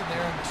execution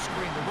there on the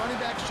screen. The running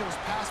back shows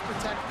pass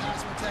protect.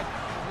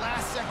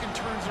 Last second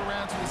turns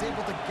around, so he's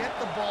able to get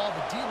the ball.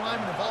 The D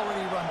linemen have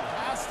already run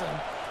past him.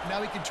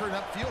 Now he can turn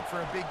upfield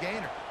for a big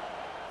gainer.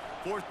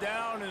 Fourth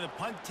down, and the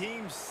punt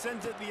team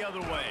sends it the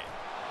other way.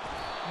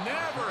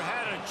 Never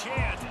had a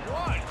chance.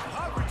 What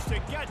coverage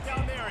to get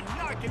down there and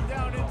knock him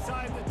down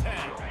inside the 10.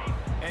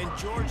 And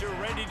Georgia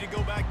ready to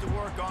go back to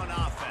work on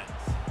offense.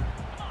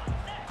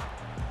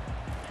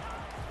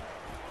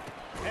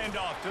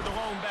 Handoff to the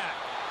lone back.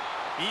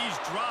 He's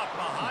dropped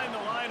behind the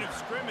line of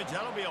scrimmage.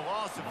 That'll be a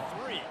loss of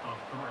 3.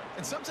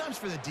 And sometimes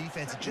for the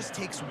defense, it just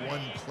takes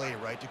one play,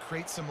 right, to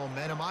create some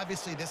momentum.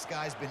 Obviously, this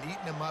guy's been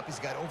eating him up. He's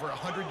got over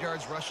 100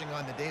 yards rushing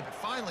on the day. But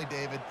finally,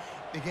 David,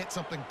 they get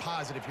something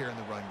positive here in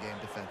the run game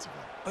defensively.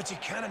 But you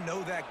kind of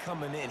know that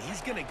coming in. He's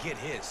going to get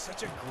his.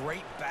 Such a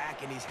great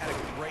back, and he's had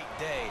a great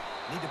day.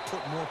 Need to put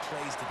more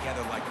plays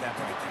together like that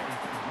right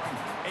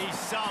there. A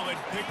solid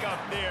pickup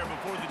there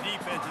before the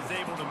defense is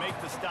able to make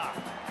the stop.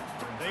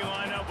 They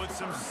line up with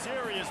some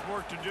serious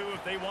work to do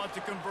if they want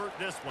to convert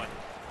this one.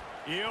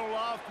 He'll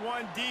loft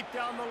one deep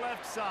down the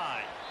left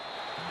side.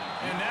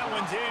 And that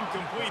one's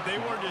incomplete. They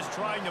weren't just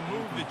trying to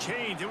move the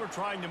chains. They were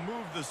trying to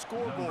move the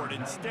scoreboard.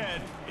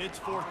 Instead, it's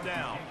fourth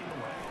down.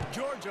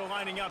 Georgia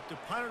lining up to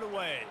punt it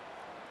away.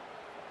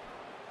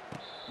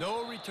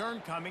 No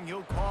return coming.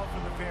 He'll call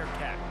for the fair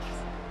catch.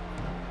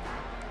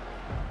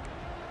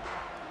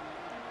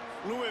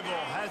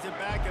 Louisville has it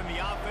back in the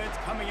offense,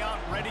 coming out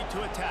ready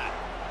to attack.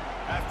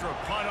 After a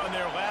punt on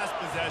their last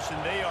possession,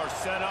 they are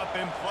set up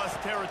in plus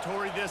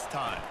territory this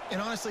time. And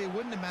honestly, it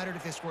wouldn't have mattered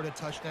if they scored a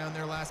touchdown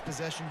their last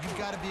possession. You've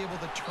got to be able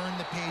to turn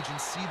the page and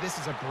see this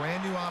as a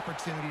brand new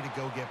opportunity to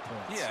go get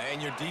points. Yeah,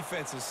 and your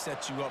defense has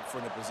set you up for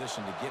in a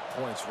position to get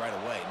points right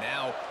away.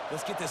 Now,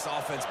 let's get this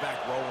offense back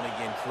rolling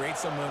again, create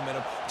some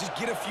momentum, just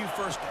get a few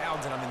first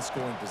downs, and I'm in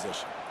scoring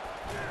position.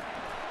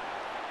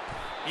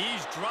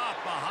 He's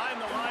dropped behind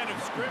the line of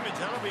scrimmage.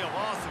 That'll be a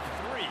loss of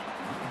 3.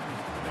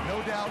 No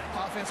doubt,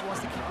 offense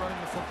wants to keep running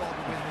the football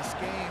to win this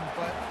game,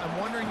 but I'm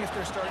wondering if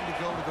they're starting to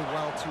go to the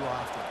well too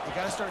often. They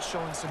got to start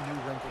showing some new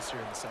wrinkles here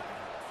in the second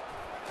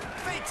half.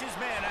 Fakes his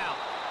man out.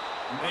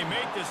 They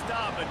make the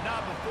stop, but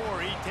not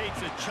before he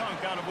takes a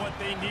chunk out of what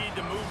they need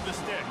to move the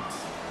sticks.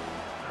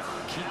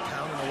 Keep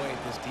pounding away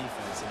at this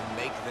defense and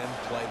make them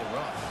play the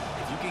run.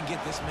 If you can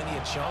get this many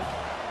a chunk,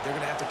 they're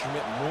going to have to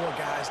commit more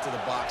guys to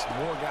the box,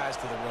 more guys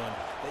to the run.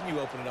 Then you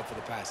open it up for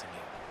the passing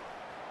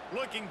game.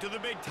 Looking to the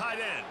big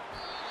tight end.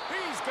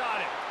 He's got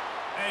it.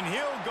 And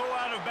he'll go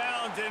out of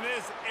bounds, and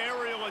this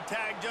aerial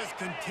attack just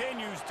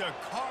continues to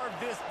carve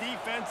this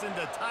defense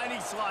into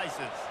tiny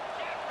slices.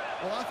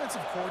 Well,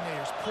 offensive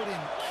coordinators put in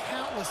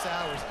countless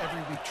hours every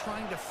week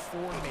trying to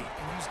formate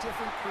and use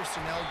different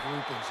personnel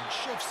groupings and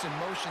shifts and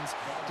motions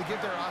to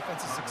give their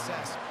offense a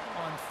success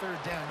on third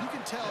down. You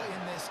can tell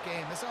in this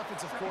game, this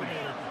offensive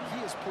coordinator, he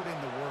has put in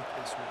the work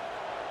this week.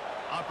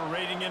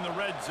 Operating in the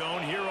red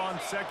zone here on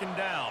second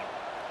down.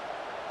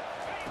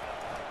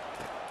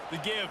 The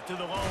give to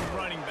the lone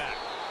running back.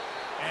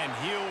 And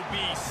he'll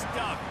be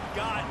stuffed.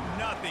 Got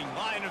nothing.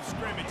 Line of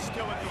scrimmage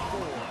still at the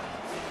 4.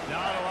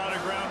 Not a lot of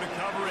ground to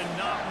cover and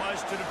not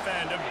much to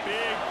defend. A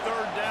big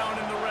third down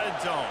in the red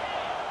zone.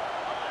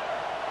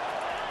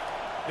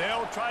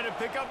 They'll try to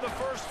pick up the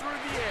first through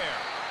the air.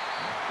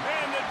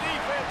 And the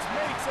defense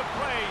makes a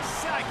play,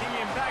 sacking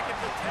him back at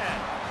the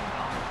 10.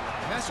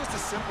 And that's just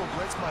a simple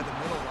blitz by the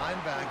middle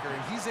linebacker,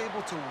 and he's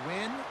able to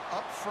win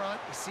up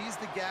front. He sees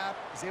the gap.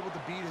 He's able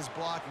to beat his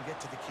block and get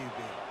to the QB.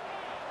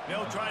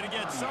 They'll try to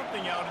get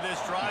something out of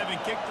this drive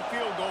and kick the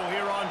field goal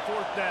here on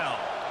fourth down.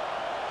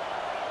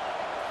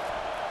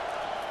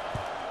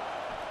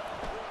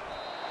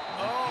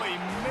 Oh, he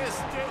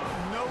missed it.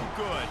 No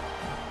good.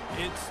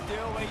 It's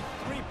still a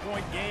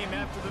 3-point game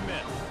after the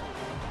miss.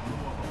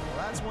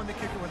 Well, that's one the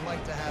kicker would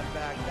like to have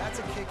back. That's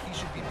a kick he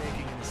should be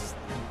making in his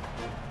sleep.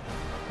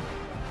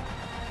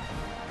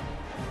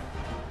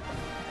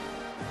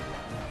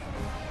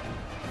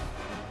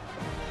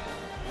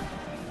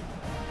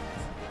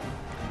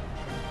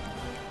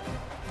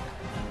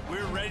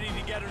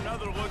 Get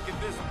another look at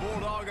this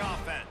Bulldog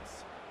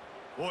offense.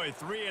 Boy,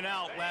 3 and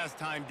out last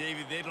time,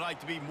 David. They'd like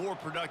to be more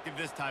productive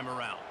this time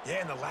around.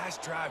 Yeah, in the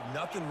last drive,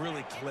 nothing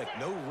really clicked.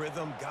 No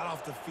rhythm, got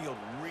off the field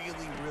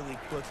really, really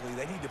quickly.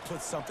 They need to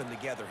put something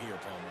together here,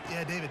 Palmer.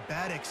 Yeah, David,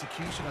 bad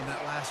execution on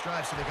that last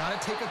drive, so they got to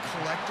take a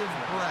collective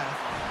breath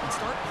and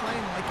start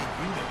playing like a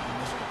unit in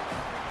this one.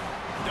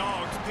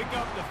 Dogs pick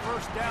up the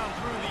first down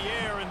through the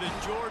air, and the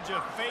Georgia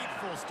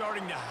faithful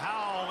starting to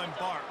howl and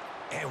bark.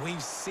 And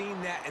we've seen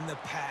that in the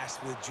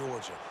past with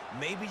Georgia.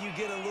 Maybe you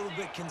get a little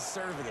bit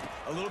conservative,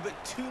 a little bit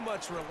too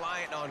much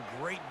reliant on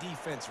great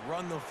defense,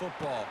 run the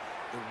football.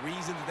 The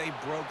reason that they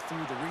broke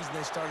through, the reason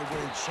they started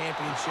winning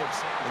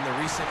championships in the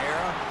recent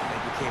era,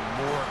 they became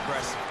more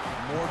aggressive,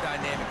 more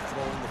dynamic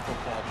throwing the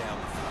football down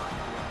the field.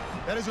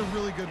 That is a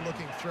really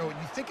good-looking throw. And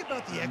you think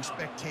about the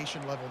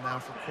expectation level now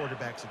for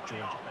quarterbacks at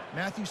Georgia.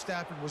 Matthew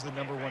Stafford was the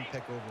 #1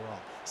 pick overall.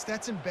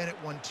 Stetson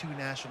Bennett won 2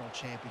 national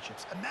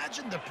championships.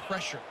 Imagine the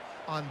pressure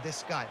on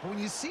this guy. But when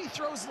you see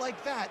throws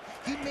like that,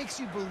 he makes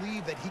you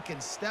believe that he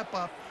can step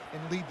up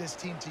and lead this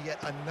team to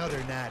yet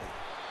another natty.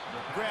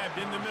 Grabbed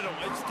in the middle,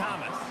 it's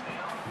Thomas.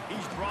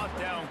 He's brought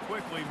down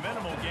quickly.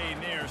 Minimal gain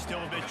there,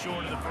 still a bit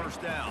short of the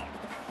first down.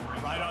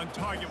 Right on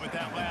target with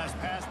that last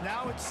pass.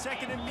 Now it's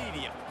second and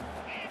medium.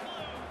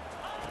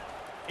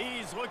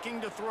 He's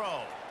looking to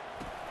throw.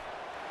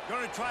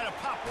 Going to try to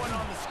pop one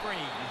on the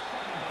screen.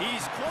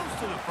 He's close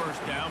to the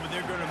first down, but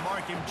they're going to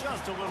mark him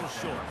just a little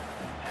short.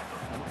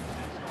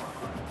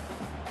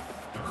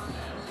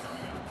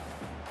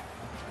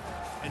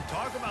 And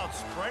talk about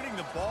spreading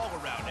the ball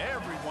around.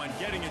 Everyone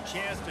getting a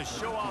chance to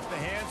show off the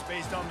hands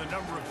based on the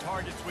number of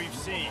targets we've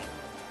seen.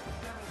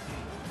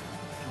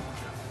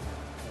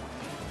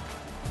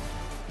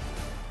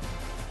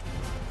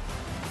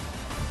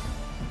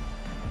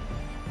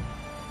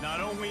 Not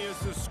only is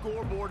the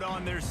scoreboard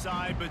on their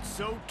side, but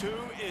so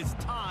too is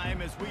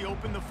time as we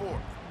open the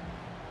fourth.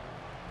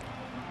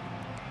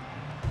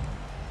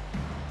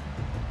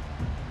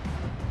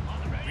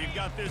 We've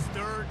got this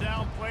third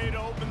down play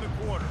to open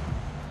the quarter.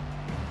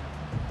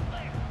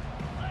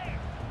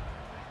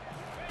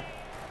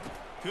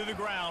 To the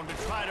ground to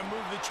try to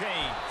move the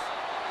chains.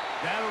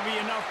 That'll be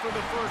enough for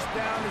the first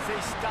down as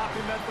they stop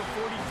him at the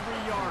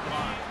 43-yard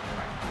line.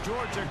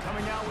 Georgia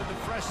coming out with a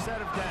fresh set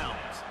of downs.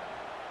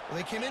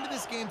 Well, they came into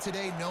this game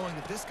today knowing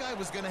that this guy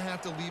was going to have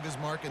to leave his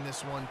mark in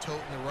this one,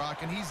 toting the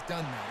rock, and he's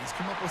done that. He's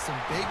come up with some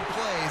big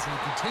plays, and he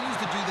continues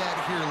to do that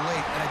here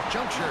late at a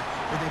juncture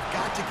where they've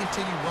got to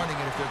continue running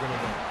it if they're going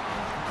to win.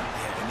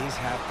 Yeah, and these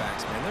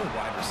halfbacks, man, they're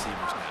wide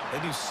receivers now. They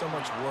do so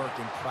much work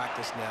in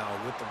practice now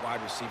with the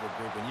wide receiver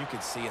group, and you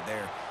can see it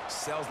there.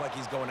 Sells like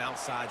he's going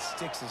outside,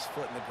 sticks his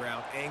foot in the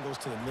ground, angles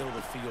to the middle of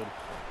the field.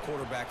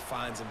 Quarterback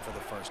finds him for the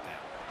first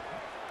down.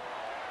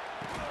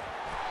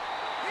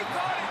 He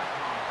caught it!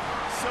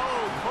 So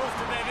close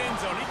to that end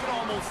zone. He could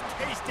almost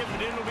taste it,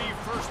 but it'll be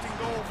first and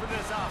goal for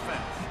this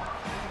offense.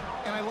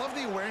 And I love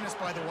the awareness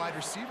by the wide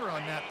receiver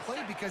on that play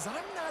because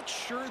I'm not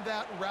sure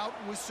that route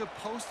was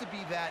supposed to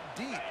be that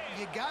deep.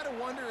 You got to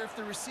wonder if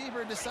the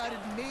receiver decided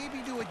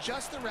maybe to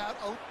adjust the route.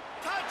 Oh.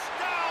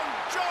 Touchdown,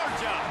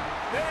 Georgia!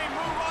 They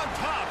move on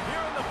top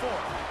here in the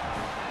fourth.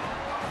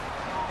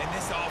 And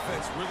this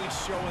offense really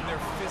showing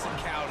their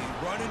physicality,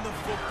 running the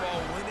football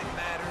when it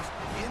matters,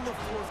 in the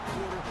fourth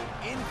quarter,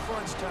 in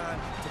crunch time,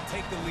 to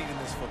take the lead in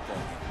this football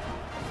game.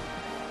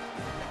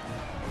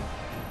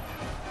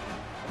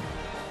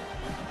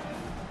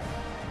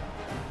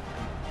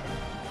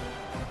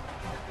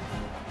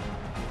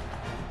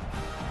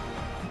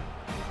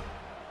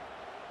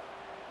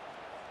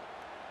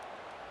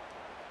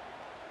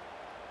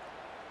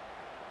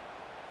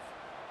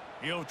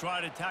 He'll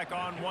try to tack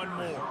on one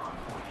more.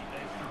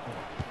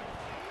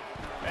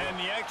 And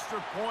the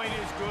extra point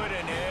is good,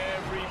 and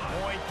every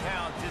point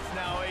counts. It's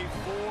now a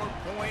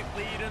 4-point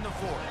lead in the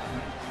fourth.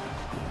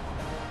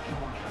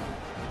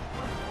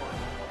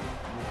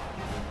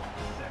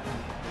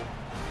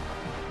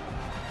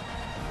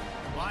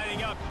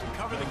 Lining up to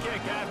cover the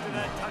kick after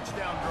that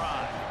touchdown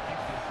drive.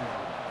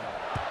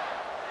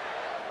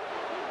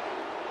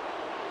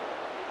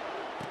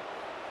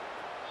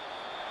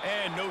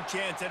 And no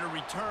chance at a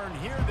return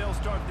here. They'll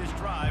start this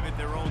drive at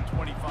their own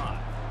 25.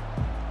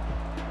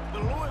 The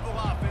Louisville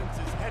offense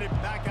is headed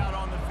back out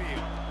on the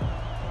field.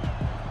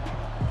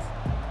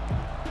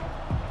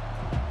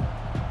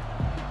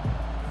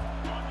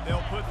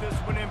 They'll put this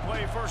one in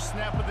play. First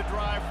snap of the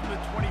drive from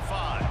the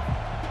 25.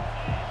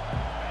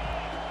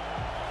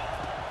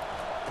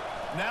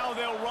 Now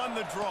they'll run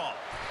the draw.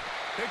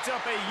 Picks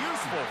up a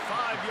useful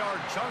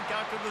 5-yard chunk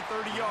out to the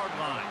 30-yard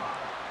line.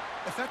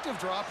 Effective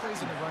draw plays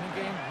in the running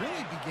game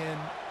really begin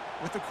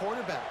with the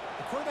quarterback.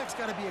 The quarterback's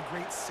got to be a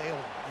great sailor.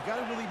 You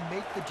got to really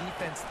make the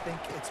defense think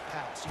it's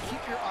pass. You keep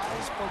your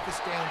eyes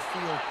focused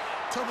downfield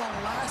till the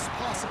last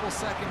possible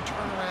second,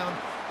 turn around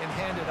and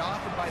hand it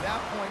off. And by that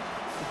point,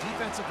 the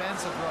defensive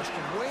ends have rushed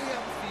way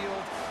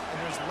upfield, and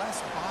there's less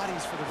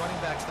bodies for the running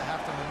backs to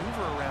have to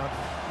maneuver around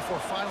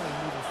before finally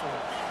moving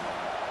forward.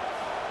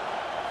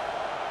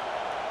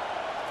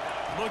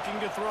 Looking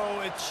to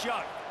throw, it's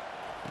Shuck.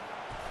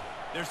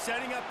 They're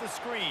setting up the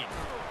screen.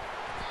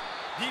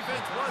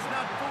 Defense was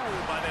not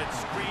fooled by that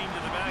screen to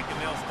the back, and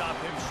they'll stop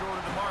him short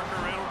of the marker.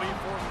 It'll be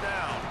fourth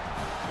down.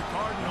 The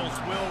Cardinals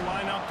will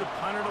line up to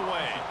punt it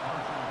away.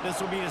 This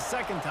will be the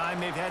second time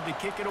they've had to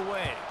kick it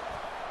away.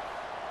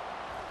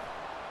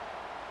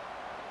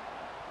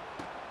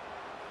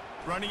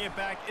 Running it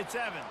back, it's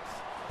Evans.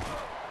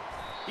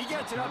 He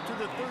gets it up to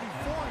the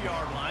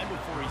 34-yard line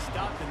before he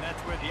stopped, and that's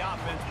where the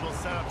offense will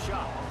set up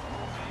shop.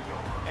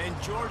 And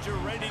Georgia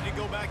ready to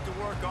go back to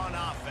work on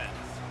offense.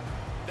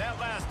 That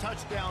last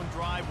touchdown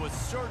drive was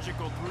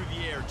surgical through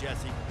the air,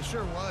 Jesse. It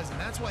sure was, and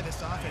that's why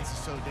this offense is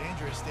so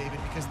dangerous, David,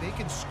 because they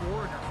can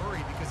score in a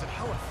hurry because of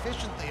how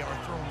efficient they are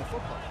throwing the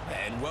football.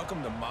 And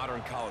welcome to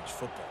modern college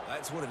football.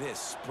 That's what it is.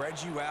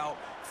 Spread you out,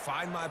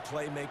 find my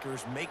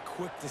playmakers, make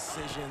quick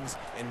decisions,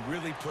 and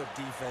really put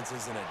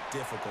defenses in a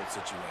difficult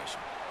situation.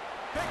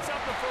 Picks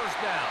up the first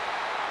down.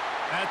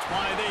 That's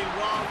why they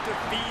love to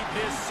feed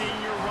this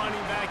senior running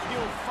back.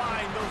 He'll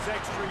find those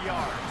extra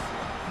yards.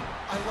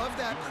 I love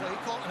that play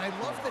call, and I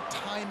love the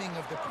timing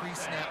of the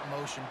pre-snap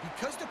motion.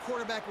 Because the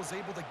quarterback was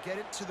able to get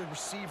it to the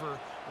receiver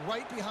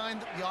right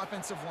behind the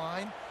offensive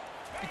line,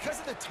 because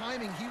of the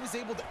timing, he was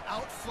able to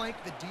outflank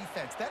the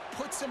defense. That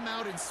puts him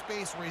out in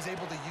space where he's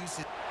able to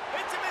use it.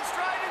 Hits him in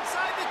stride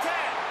inside the 10.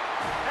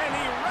 And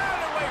he ran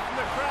away from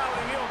the crowd,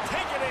 and he'll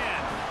take it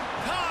in.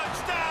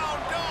 Touchdown,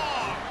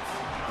 Dogs!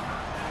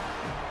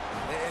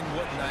 And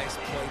what nice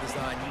play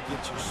design. You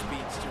get your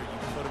speedster, you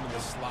put him in the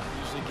slot,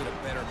 usually get a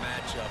better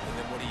matchup, and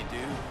then what do?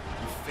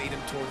 You fade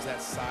him towards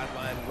that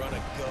sideline, run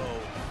a go.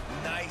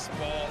 Nice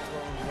ball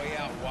thrown way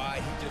out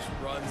wide. He just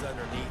runs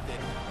underneath it,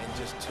 and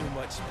just too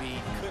much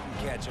speed. Couldn't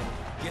catch him.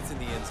 Gets in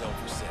the end zone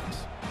for 6.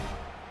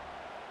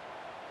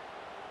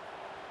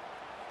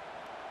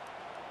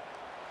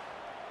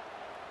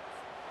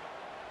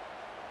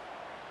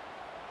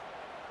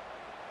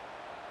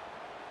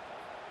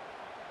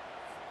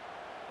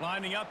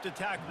 Lining up to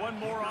tack one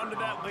more onto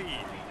that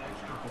lead.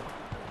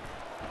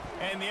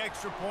 And the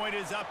extra point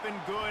is up and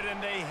good,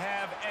 and they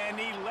have an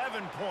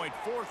 11-point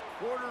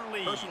fourth-quarter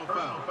lead. Personal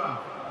foul.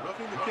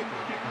 Roughing the kicker.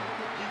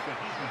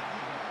 Defense.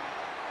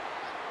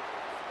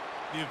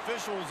 The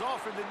officials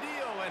offer the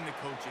deal, and the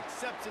coach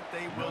accepts it.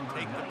 They will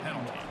take the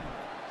penalty.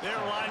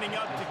 They're lining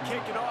up to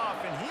kick it off,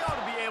 and he ought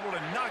to be able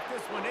to knock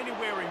this one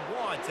anywhere he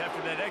wants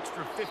after that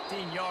extra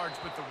 15 yards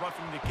with the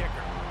roughing the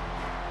kicker.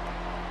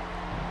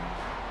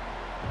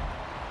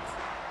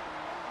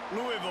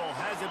 Louisville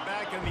has it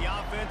back in the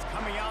offense,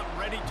 coming out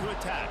ready to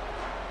attack.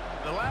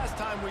 The last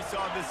time we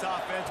saw this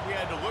offense, we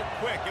had to look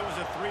quick. It was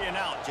a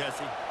 3-and-out,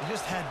 Jesse. They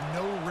just had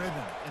no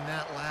rhythm in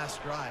that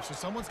last drive, so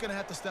someone's going to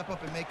have to step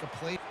up and make a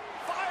play.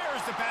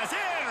 Fires the pass,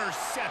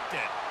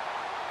 intercepted.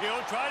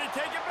 He'll try to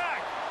take it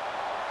back.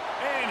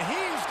 And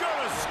he's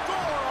going to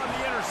score on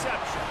the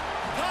interception.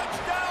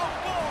 Touchdown,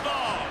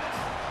 Bulldogs!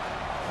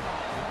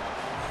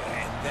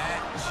 And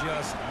that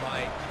just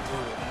might do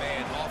it.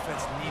 Man,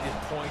 offense needed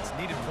points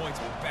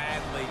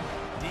badly.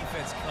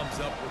 Defense comes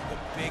up with the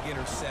big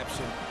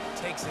interception,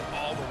 takes it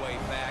all the way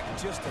back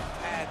just to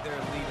pad their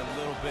lead a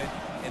little bit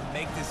and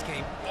make this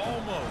game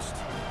almost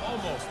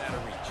out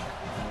of reach.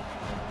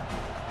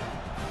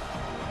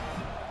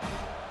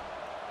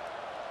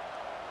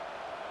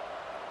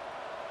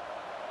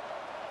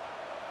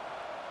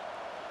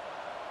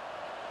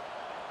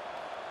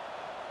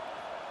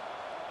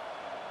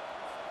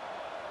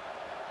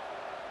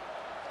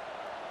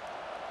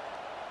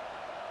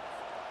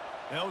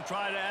 They'll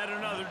try to add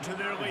another to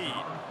their lead.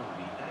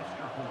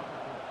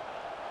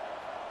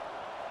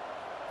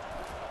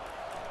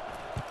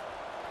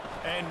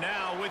 And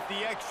now with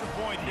the extra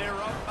point, they're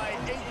up by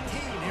 18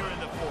 here in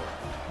the fourth.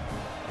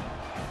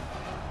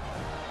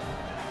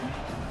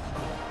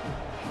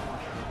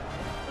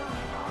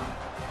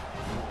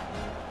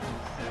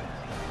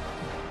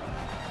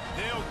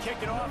 They'll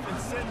kick it off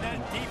and send that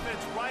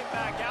defense right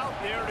back out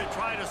there to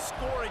try to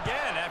score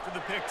again after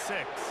the pick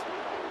six.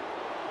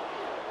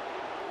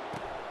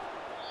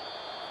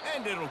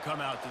 And it'll come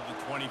out to the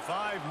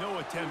 25. No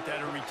attempt at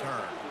a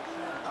return.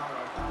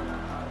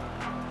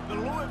 The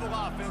Louisville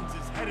offense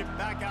is headed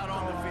back out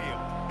on the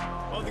field.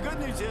 Well, the good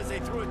news is they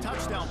threw a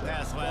touchdown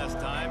pass last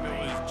time. It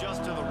was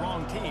just to the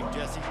wrong team,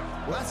 Jesse.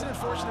 Well, that's an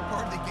unfortunate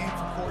part of the game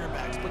for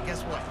quarterbacks, but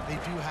guess what? They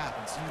do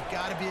happen. So you've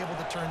got to be able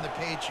to turn the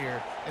page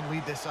here and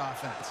lead this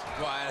offense.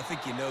 Well, I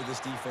think you know this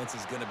defense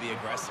is going to be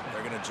aggressive.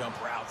 They're going to jump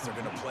routes. They're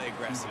going to play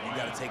aggressive. You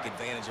got to take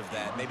advantage of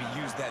that. Maybe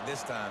use that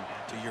this time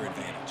to your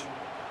advantage.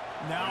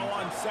 Now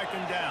on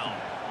second down.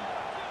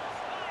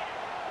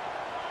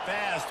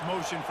 Fast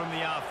motion from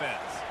the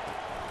offense.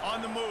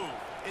 On the move,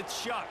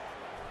 it's Shuck.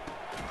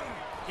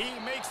 He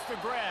makes the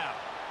grab.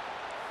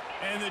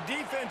 And the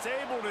defense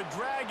able to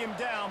drag him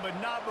down, but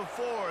not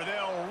before.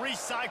 They'll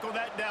recycle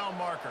that down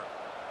marker.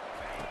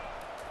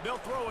 They'll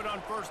throw it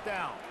on first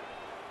down.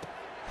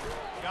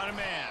 Got a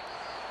man.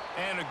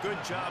 And a good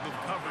job of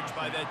coverage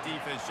by that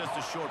defense, just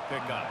a short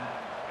pickup.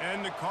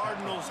 And the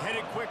Cardinals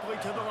headed quickly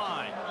to the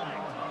line.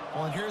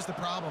 Well, and here's the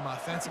problem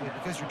offensively.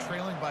 Because you're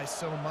trailing by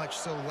so much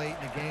so late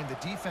in the game, the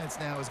defense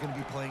now is going to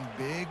be playing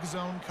big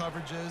zone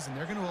coverages, and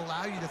they're going to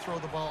allow you to throw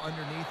the ball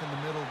underneath in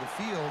the middle of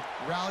the field,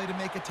 rally to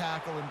make a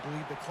tackle, and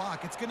bleed the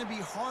clock. It's going to be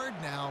hard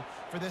now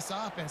for this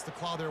offense to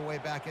claw their way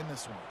back in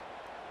this one.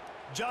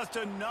 Just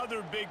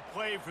another big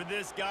play for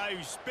this guy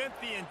who spent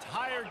the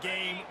entire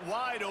game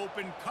wide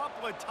open,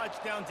 couple of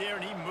touchdowns there,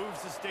 and he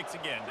moves the sticks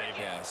again, David.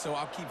 Yeah, so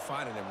I'll keep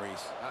finding him,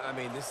 Reese. I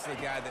mean, this is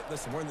a guy that,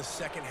 listen, we're in the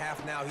second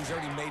half now. He's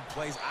already made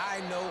plays.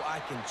 I know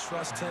I can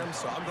trust him,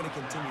 so I'm going to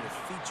continue to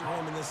feature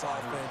him in this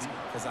offense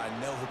because I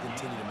know he'll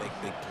continue to make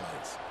big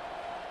plays.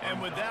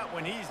 And with that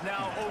one, he's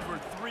now over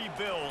 3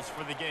 bills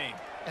for the game.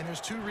 And there's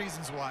 2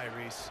 reasons why,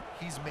 Reese.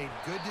 He's made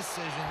good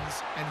decisions,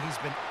 and he's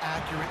been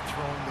accurate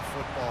throwing the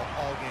football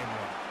all game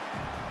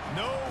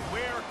long.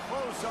 Nowhere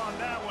close on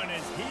that one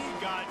as he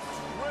got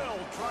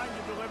drilled trying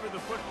to deliver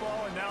the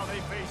football, and now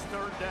they face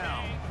third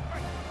down.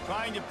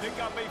 Trying to pick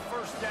up a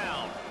first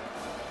down.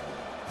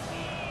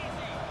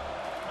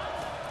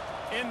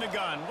 In the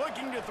gun,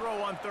 looking to throw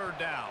on third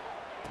down.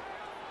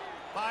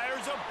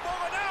 Fires a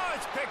bullet. Now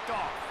it's picked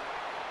off.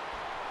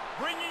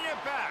 Bringing it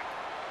back.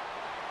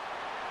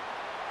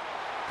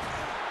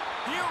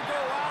 He'll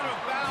go out of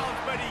bounds,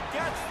 but he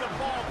gets the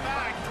ball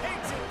back,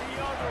 takes it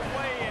the other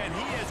way, and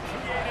he has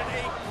created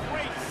a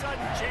great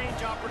sudden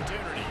change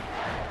opportunity.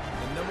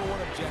 The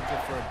 #1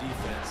 objective for a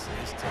defense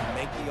is to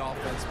make the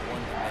offense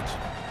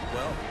one-dimensional.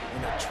 Well,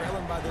 when they're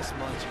trailing by this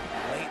much,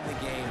 late in the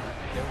game,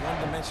 they're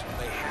one-dimensional.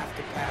 They have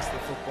to pass the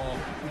football.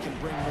 We can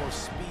bring more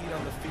speed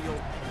on the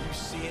field. You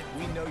see it.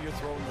 We know you're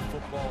throwing the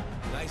football.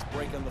 Nice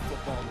break on the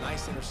football.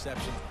 Nice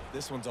interception.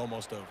 This one's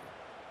almost over.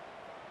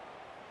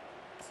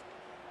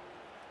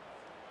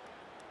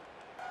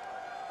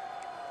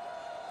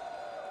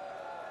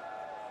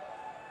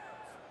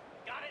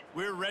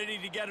 We're ready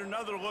to get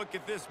another look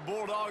at this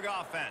Bulldog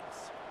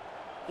offense.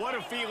 What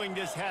a feeling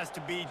this has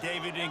to be,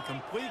 David, in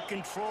complete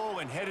control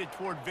and headed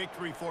toward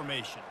victory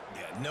formation.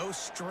 Yeah, no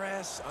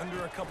stress,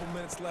 under a couple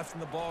minutes left in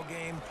the ball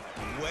game,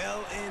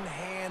 well in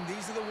hand.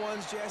 These are the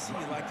ones, Jesse,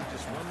 you like to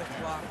just run the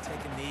clock, take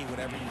a knee,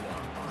 whatever you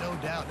want. No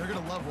doubt. They're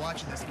going to love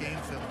watching this game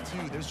film,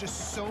 too. There's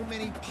just so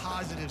many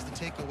positives to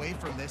take away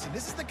from this, and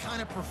this is the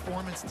kind of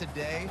performance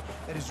today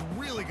that is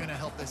really going to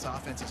help this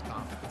offense's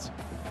confidence.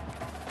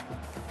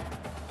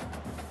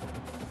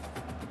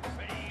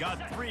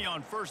 Got 3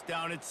 on first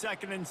down. It's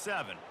 2nd and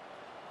 7.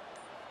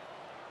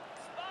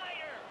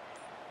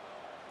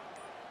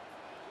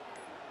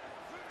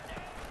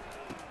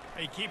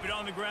 They keep it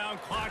on the ground.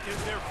 Clock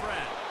is their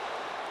friend.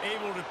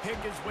 Able to pick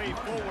his way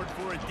forward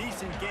for a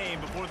decent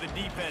game before the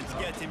defense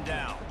gets him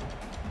down.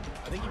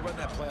 think you run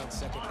that play on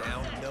second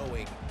down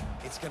knowing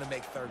it's going to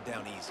make third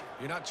down easier.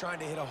 You're not trying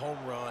to hit a home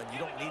run. You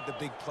don't need the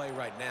big play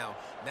right now.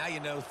 Now you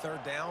know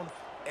third down,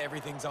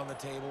 everything's on the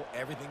table,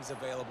 everything's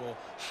available,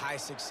 high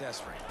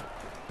success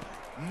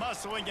rate.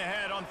 Muscling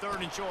ahead on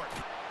 3rd and short.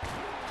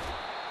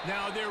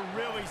 Now they're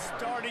really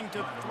starting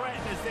to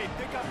threaten as they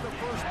pick up the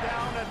first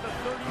down at the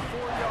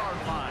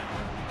 34-yard line.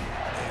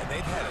 And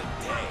they've had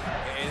a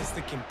day, and it's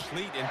the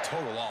complete and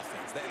total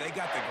offense. They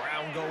got the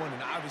ground going,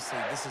 and obviously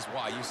this is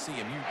why you see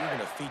him. You're going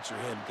to feature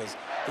him because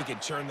he can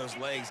churn those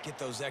legs, get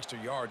those extra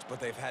yards, but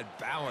they've had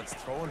balance,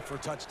 throwing for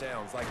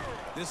touchdowns. Like,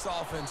 this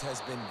offense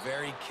has been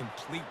very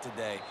complete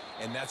today,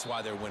 and that's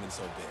why they're winning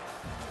so big.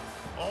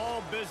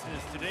 All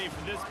business today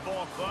for this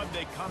ball club.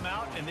 They come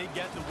out and they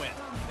get the win.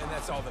 And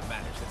that's all that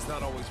matters. It's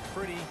not always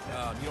pretty.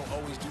 You don't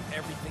always do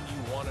everything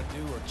you want to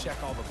do or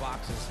check all the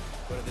boxes.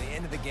 But at the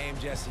end of the game,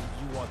 Jesse,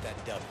 you want that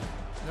W.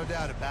 No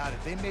doubt about it.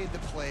 They made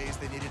the plays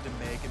they needed to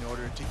make in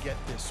order to get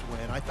this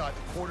win. I thought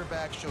the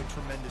quarterback showed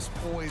tremendous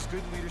poise,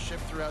 good leadership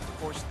throughout the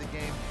course of the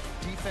game.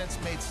 Defense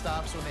made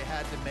stops when they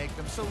had to make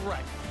them. So,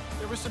 right,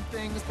 there were some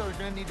things that are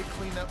going to need to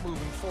clean up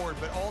moving forward,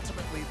 but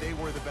ultimately they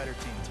were the better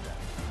team today.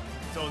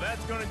 So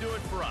that's going to do it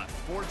for us.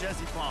 For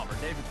Jesse Palmer,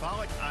 David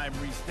Pollack, I'm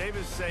Reese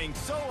Davis saying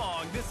so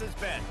long. This has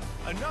been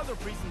another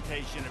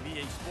presentation of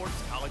EA Sports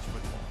College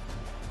Football.